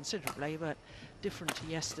not considerably, but different to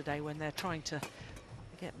yesterday when they're trying to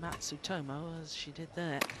get Matsutomo, as she did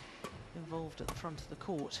there, involved at the front of the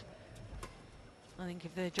court. I think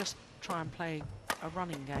if they just try and play a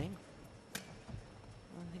running game,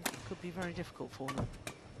 I think it could be very difficult for them.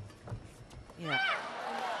 Yeah,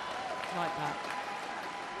 like that.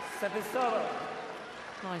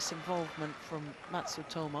 Nice involvement from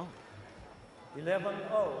Matsutomo.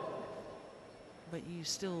 11-0. But you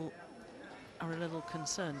still are a little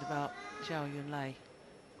concerned about Zhao Yunlei.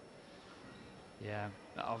 Yeah,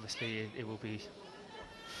 obviously it will be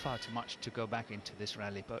far too much to go back into this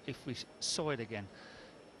rally, but if we saw it again,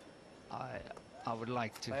 I would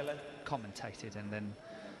like to commentate it and then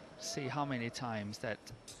see how many times that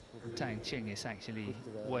Tang Qing is actually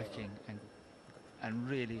working and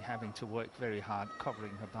really having to work very hard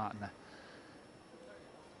covering her partner.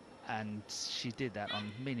 And she did that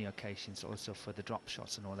on many occasions also for the drop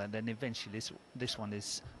shots and all that. And then eventually this one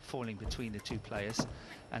is falling between the two players,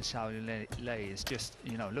 and Zhao Yunlei is just,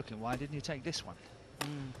 you know, looking, why didn't you take this one?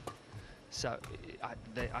 So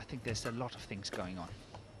I think there's a lot of things going on.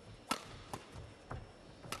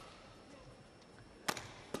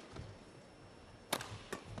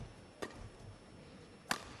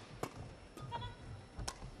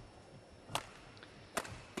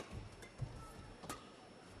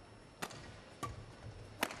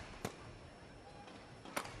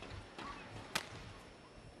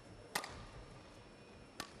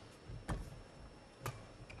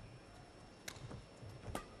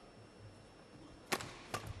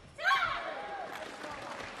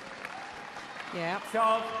 Yeah.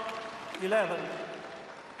 11.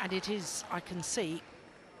 And it is, I can see,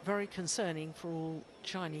 very concerning for all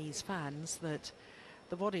Chinese fans that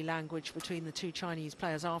the body language between the two Chinese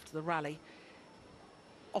players after the rally,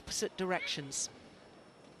 opposite directions.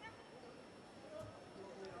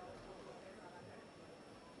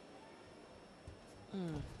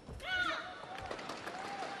 Mm.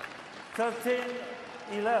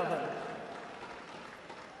 13-11.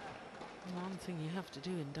 One thing you have to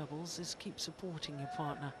do in doubles is keep supporting your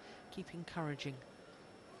partner, keep encouraging.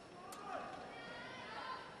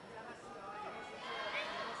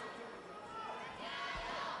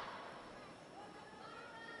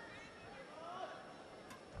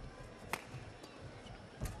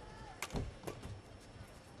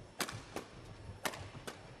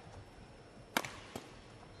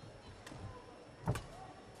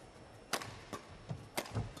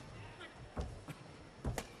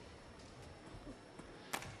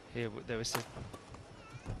 Here there was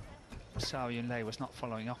Zhao Yunlei was not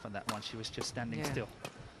following up on that one. She was just standing still,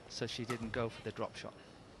 so she didn't go for the drop shot.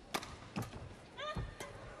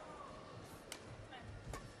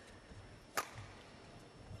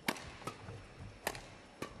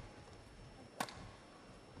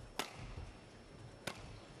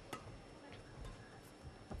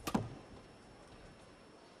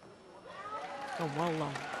 Gone well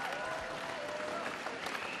long.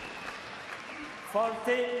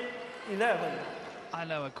 14-11. I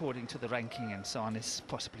know according to the ranking and so on, it's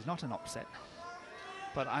possibly not an upset,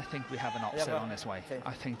 but I think we have an upset on its way.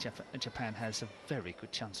 I think Japan has a very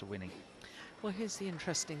good chance of winning. Well, here's the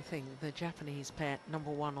interesting thing. The Japanese pair,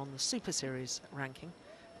 #1 on the Super Series ranking,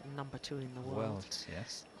 #2 in the world.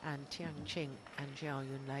 Yes. And Tian Qing and Zhao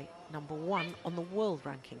Yunlei, #1 on the world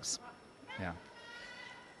rankings. Yeah.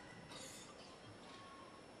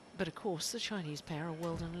 But of course, the Chinese pair are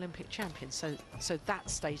world and Olympic champions, so that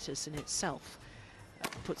status in itself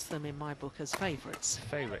puts them in my book as favourites.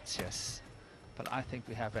 Favourites, yes. But I think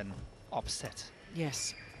we have an upset.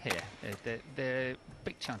 Yes. Here, there are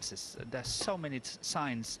big chances. There's so many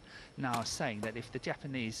signs now saying that if the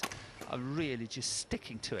Japanese are really just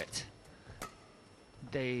sticking to it,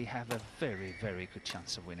 they have a very, very good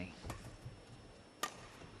chance of winning.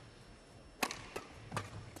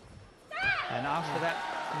 And after that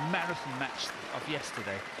marathon match of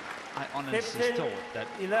yesterday, I honestly thought that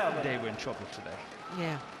they were in trouble today.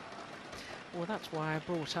 Yeah. Well, that's why I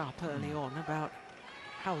brought up early on about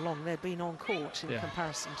how long they'd been on court in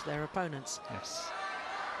comparison to their opponents. Yes.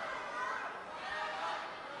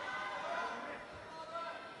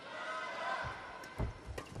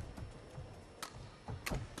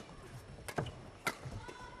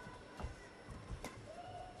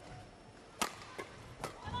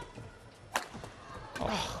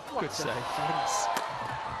 Oh, good save. Defense.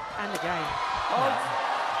 And again.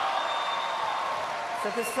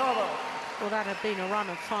 Well, that had been a run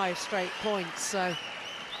of 5 straight points, so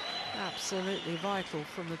absolutely vital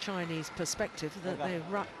from the Chinese perspective that they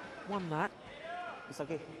won that.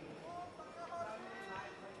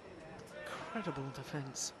 Incredible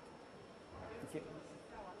defense.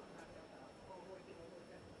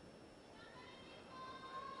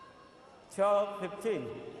 12-15.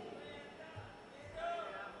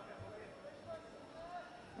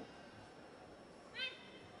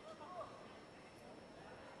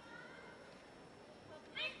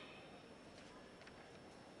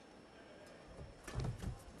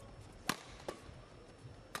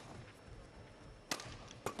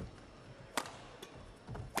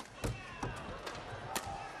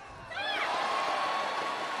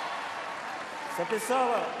 Service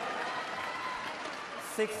over.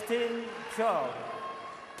 16-12.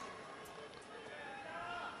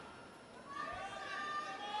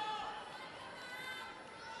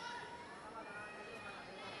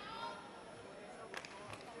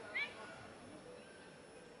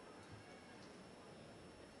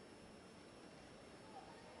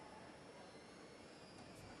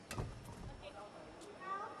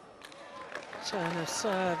 Turn of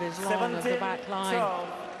serve is long of the back line.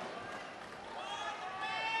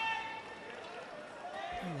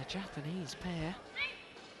 And the Japanese pair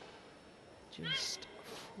just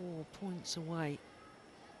 4 points away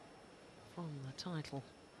from the title.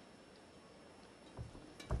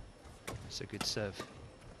 It's a good serve.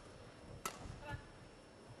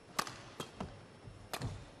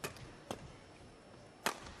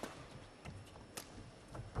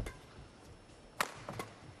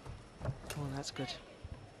 Oh, that's good.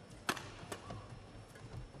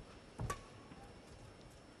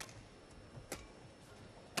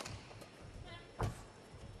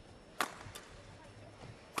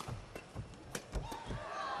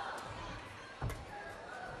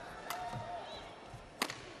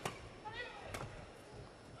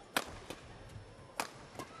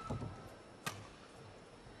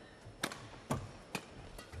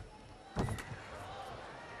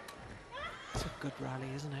 It's a good rally,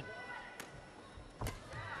 isn't it?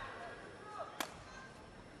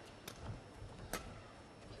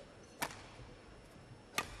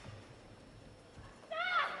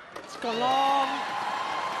 It's gone long.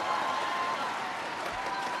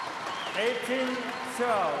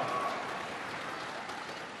 18-12.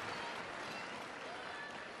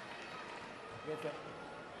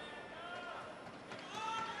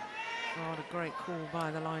 What a great call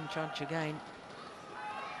by the line judge again.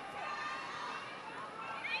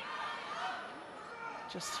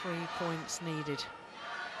 Just 3 points needed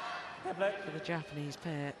for the Japanese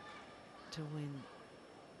pair to win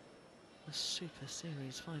the Super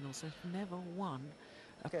Series finals. They've never won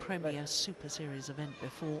a Premier Super Series event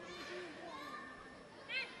before.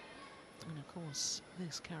 And of course,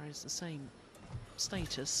 this carries the same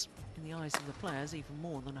status in the eyes of the players, even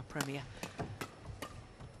more than a Premier.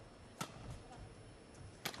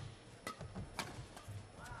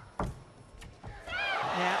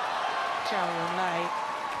 Yeah, Zhao Yunlei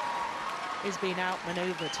is being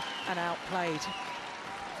outmaneuvered and outplayed.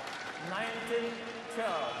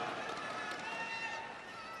 19-12.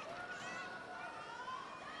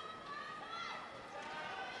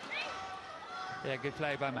 Yeah, good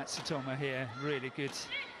play by Matsutomo here, really good.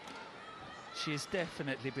 She's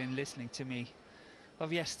definitely been listening to me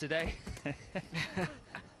of yesterday.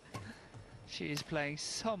 She is playing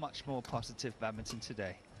so much more positive badminton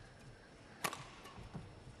today.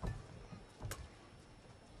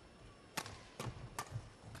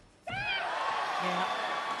 Yeah.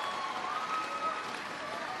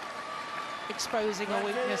 Exposing a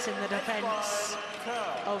weakness in the defence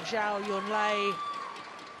of Zhao Yunlei,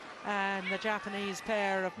 and the Japanese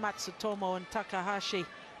pair of Matsutomo and Takahashi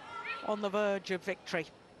on the verge of victory.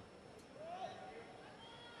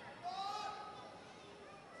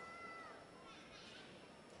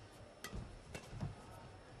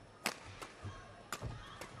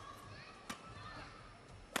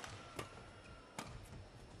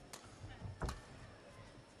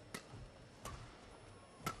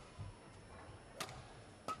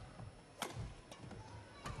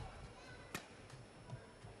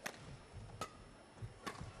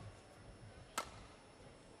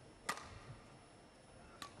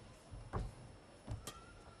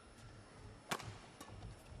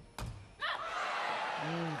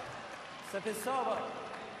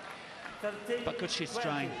 But good she's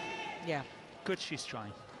trying. Yeah. Good she's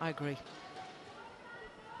trying. I agree.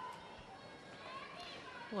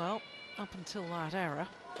 Well, up until that era,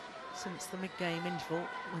 since the mid-game interval,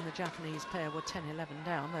 when the Japanese pair were 10-11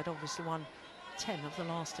 down, they'd obviously won 10 of the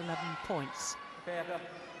last 11 points.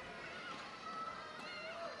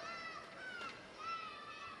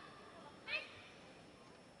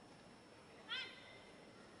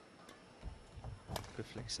 Good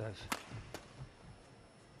flick serve.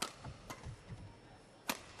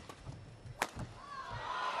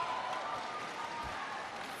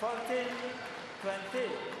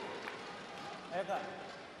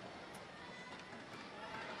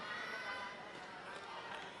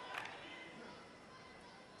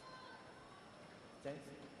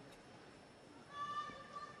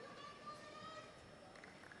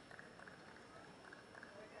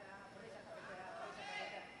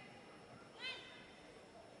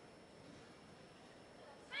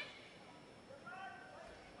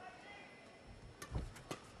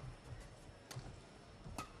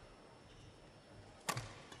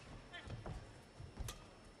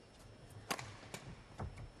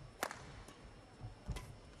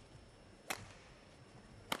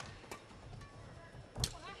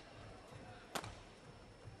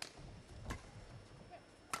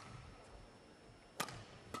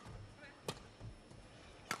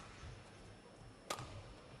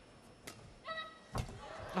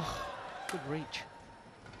 Oh, good reach.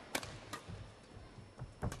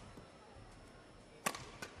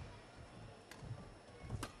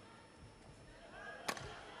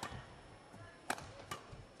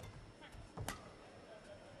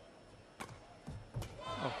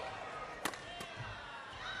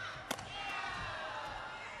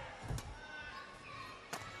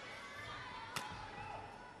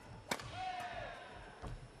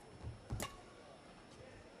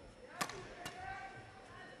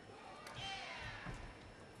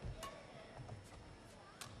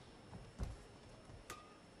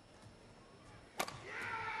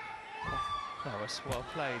 That was well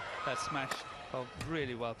played. That smash, well,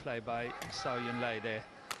 really well played by Zhao Yunlei there.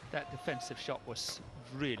 That defensive shot was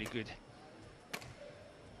really good.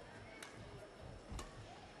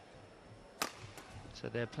 So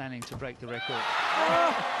they're planning to break the record.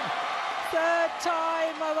 Oh, third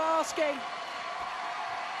time of asking.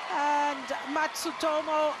 And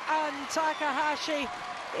Matsutomo and Takahashi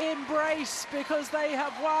embrace because they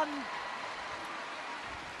have won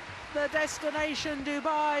the Destination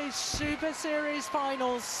Dubai Super Series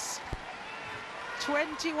Finals.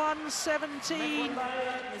 21-17.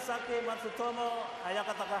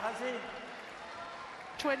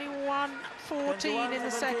 21-14 in the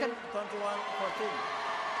second. 21-14.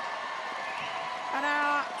 An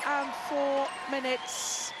hour and 4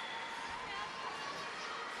 minutes.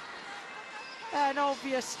 An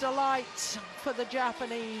obvious delight for the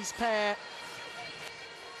Japanese pair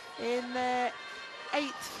in their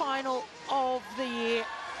 8th final of the year.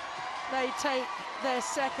 They take their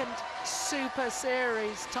second Super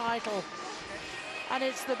Series title, and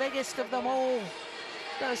it's the biggest of them all,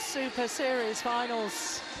 the Super Series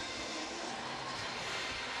finals.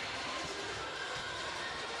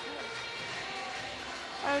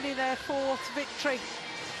 Only their 4th victory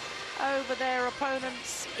over their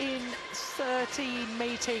opponents in 13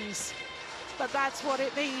 meetings. But that's what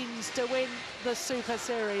it means to win the Super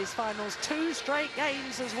Series finals. 2 straight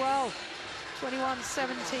games as well.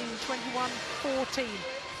 21-17, 21-14.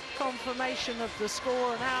 Confirmation of the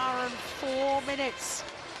score, an hour and 4 minutes.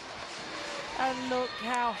 And look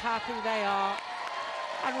how happy they are,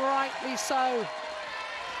 and rightly so.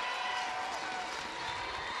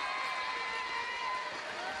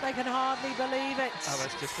 They can hardly believe it. I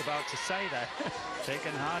was just about to say that. They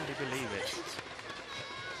can hardly believe it.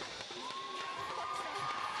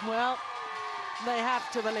 Well, they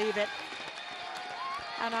have to believe it.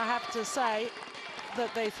 And I have to say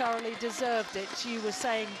that they thoroughly deserved it. You were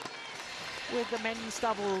saying with the men's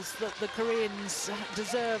doubles that the Koreans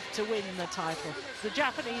deserved to win the title. The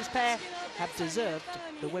Japanese pair have deserved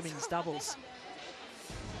the women's doubles.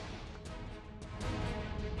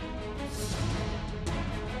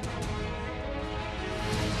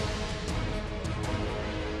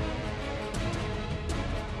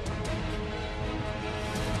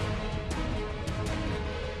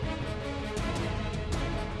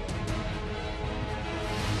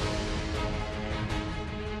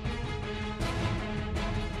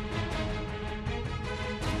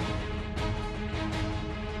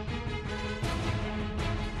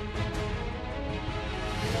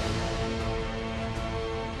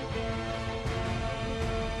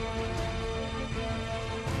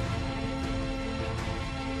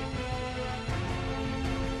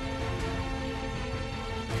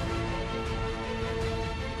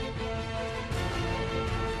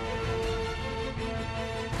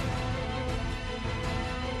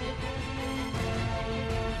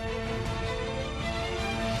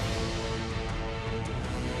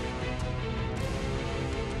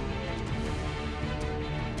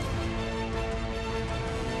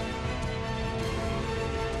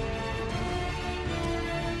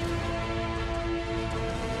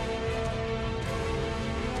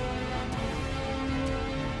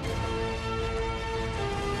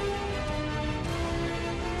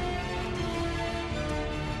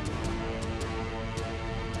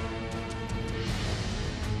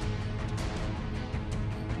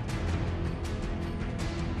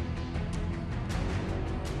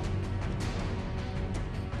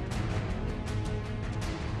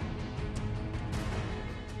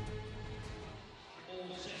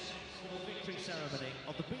 Ceremony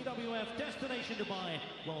of the BWF Destination Dubai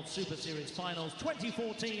World Super Series Finals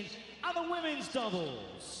 2014 and the women's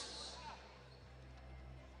doubles.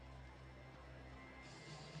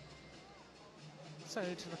 So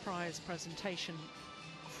to the prize presentation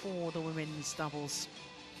for the women's doubles.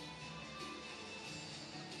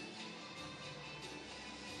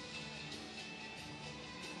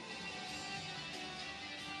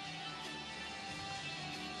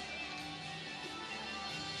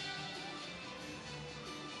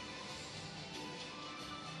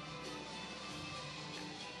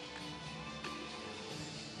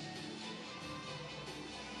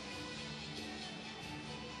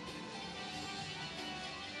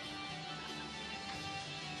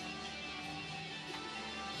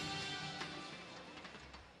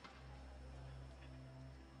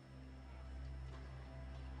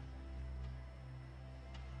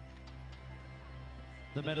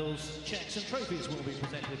 The medals, checks and trophies will be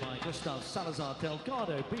presented by Gustav Salazar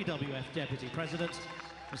Delgado, BWF Deputy President,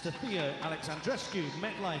 Mr. Theo Alexandrescu,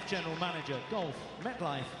 MetLife General Manager, Golf,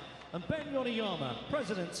 MetLife, and Ben Yoniyama,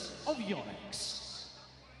 President of Yonex.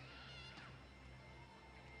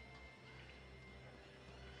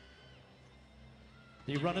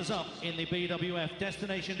 The runners-up in the BWF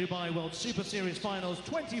Destination Dubai World Super Series Finals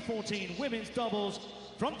 2014 women's doubles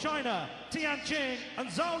from China, Tianqing and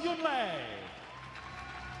Zhao Yunlei.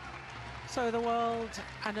 So the world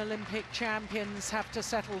and Olympic champions have to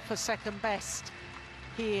settle for second best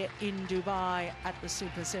here in Dubai at the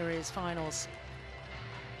Super Series finals.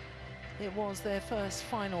 It was their first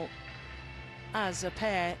final as a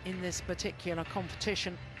pair in this particular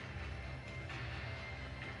competition.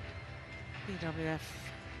 BWF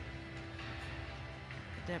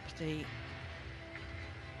Deputy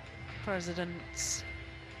President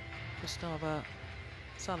Gustavo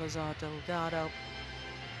Salazar Delgado.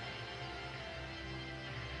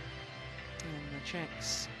 And the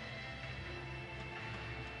Czechs.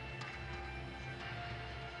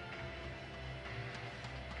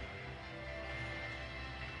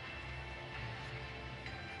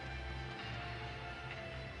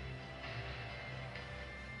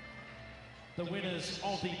 The winners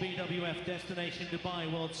of the BWF Destination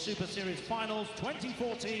Dubai World Super Series Finals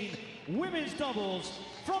 2014 women's doubles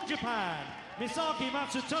from Japan, Misaki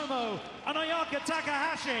Matsutomo and Ayaka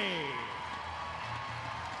Takahashi.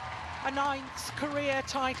 A 9th career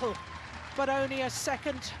title, but only a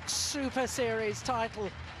 2nd Super Series title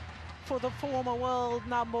for the former world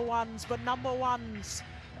 #1s, but #1s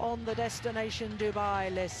on the Destination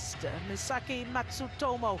Dubai list. Misaki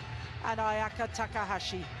Matsutomo and Ayaka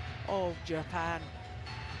Takahashi of Japan.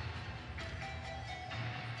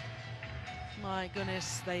 My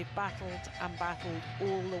goodness, they battled and battled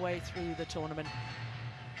all the way through the tournament.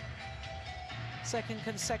 Second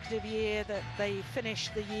consecutive year that they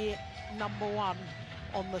finished the year #1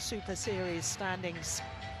 on the Super Series standings.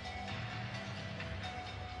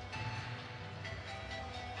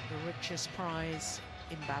 The richest prize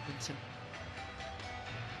in badminton.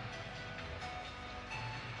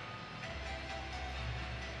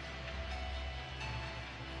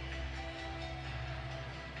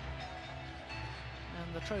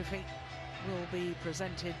 And the trophy will be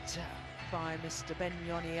presented by Mr. Ben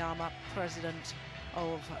Yoneyama, president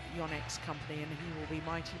of Yonex Company, and he will be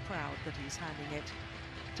mighty proud that he's handing it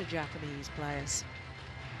to Japanese players.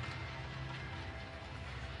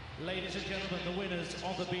 Ladies and gentlemen, the winners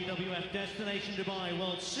of the BWF Destination Dubai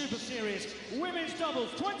World Super Series Women's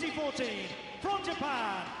Doubles 2014 from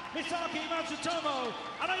Japan, Misaki Matsutomo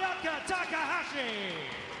and Ayaka Takahashi.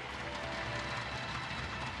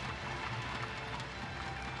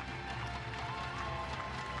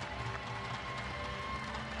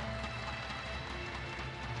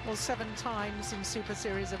 Well, 7 times in Super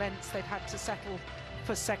Series events they've had to settle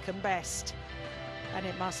for second best, and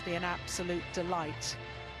it must be an absolute delight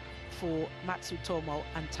for Matsutomo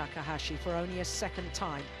and Takahashi for only a second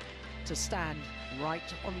time to stand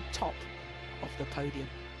right on top of the podium.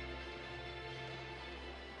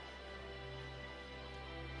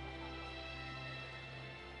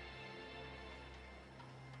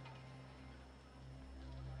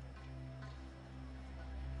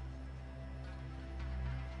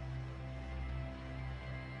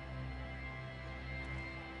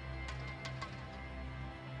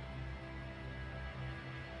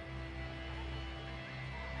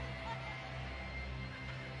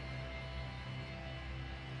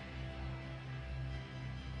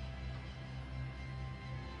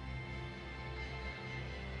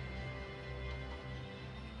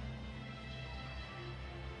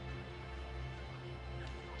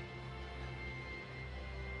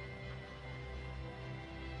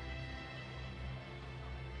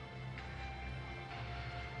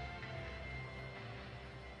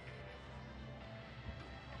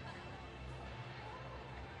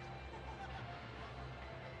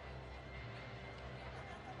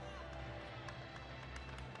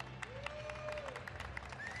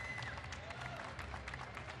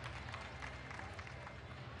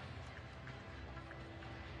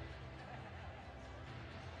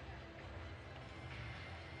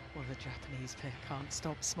 Well, the Japanese pair can't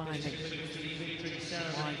stop smiling.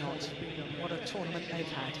 Why not? What a tournament they've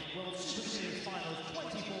had. World Super Series Finals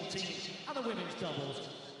 2014 and the women's doubles.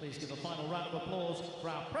 Please give a final round of applause for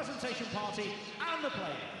our presentation party and the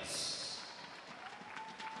players.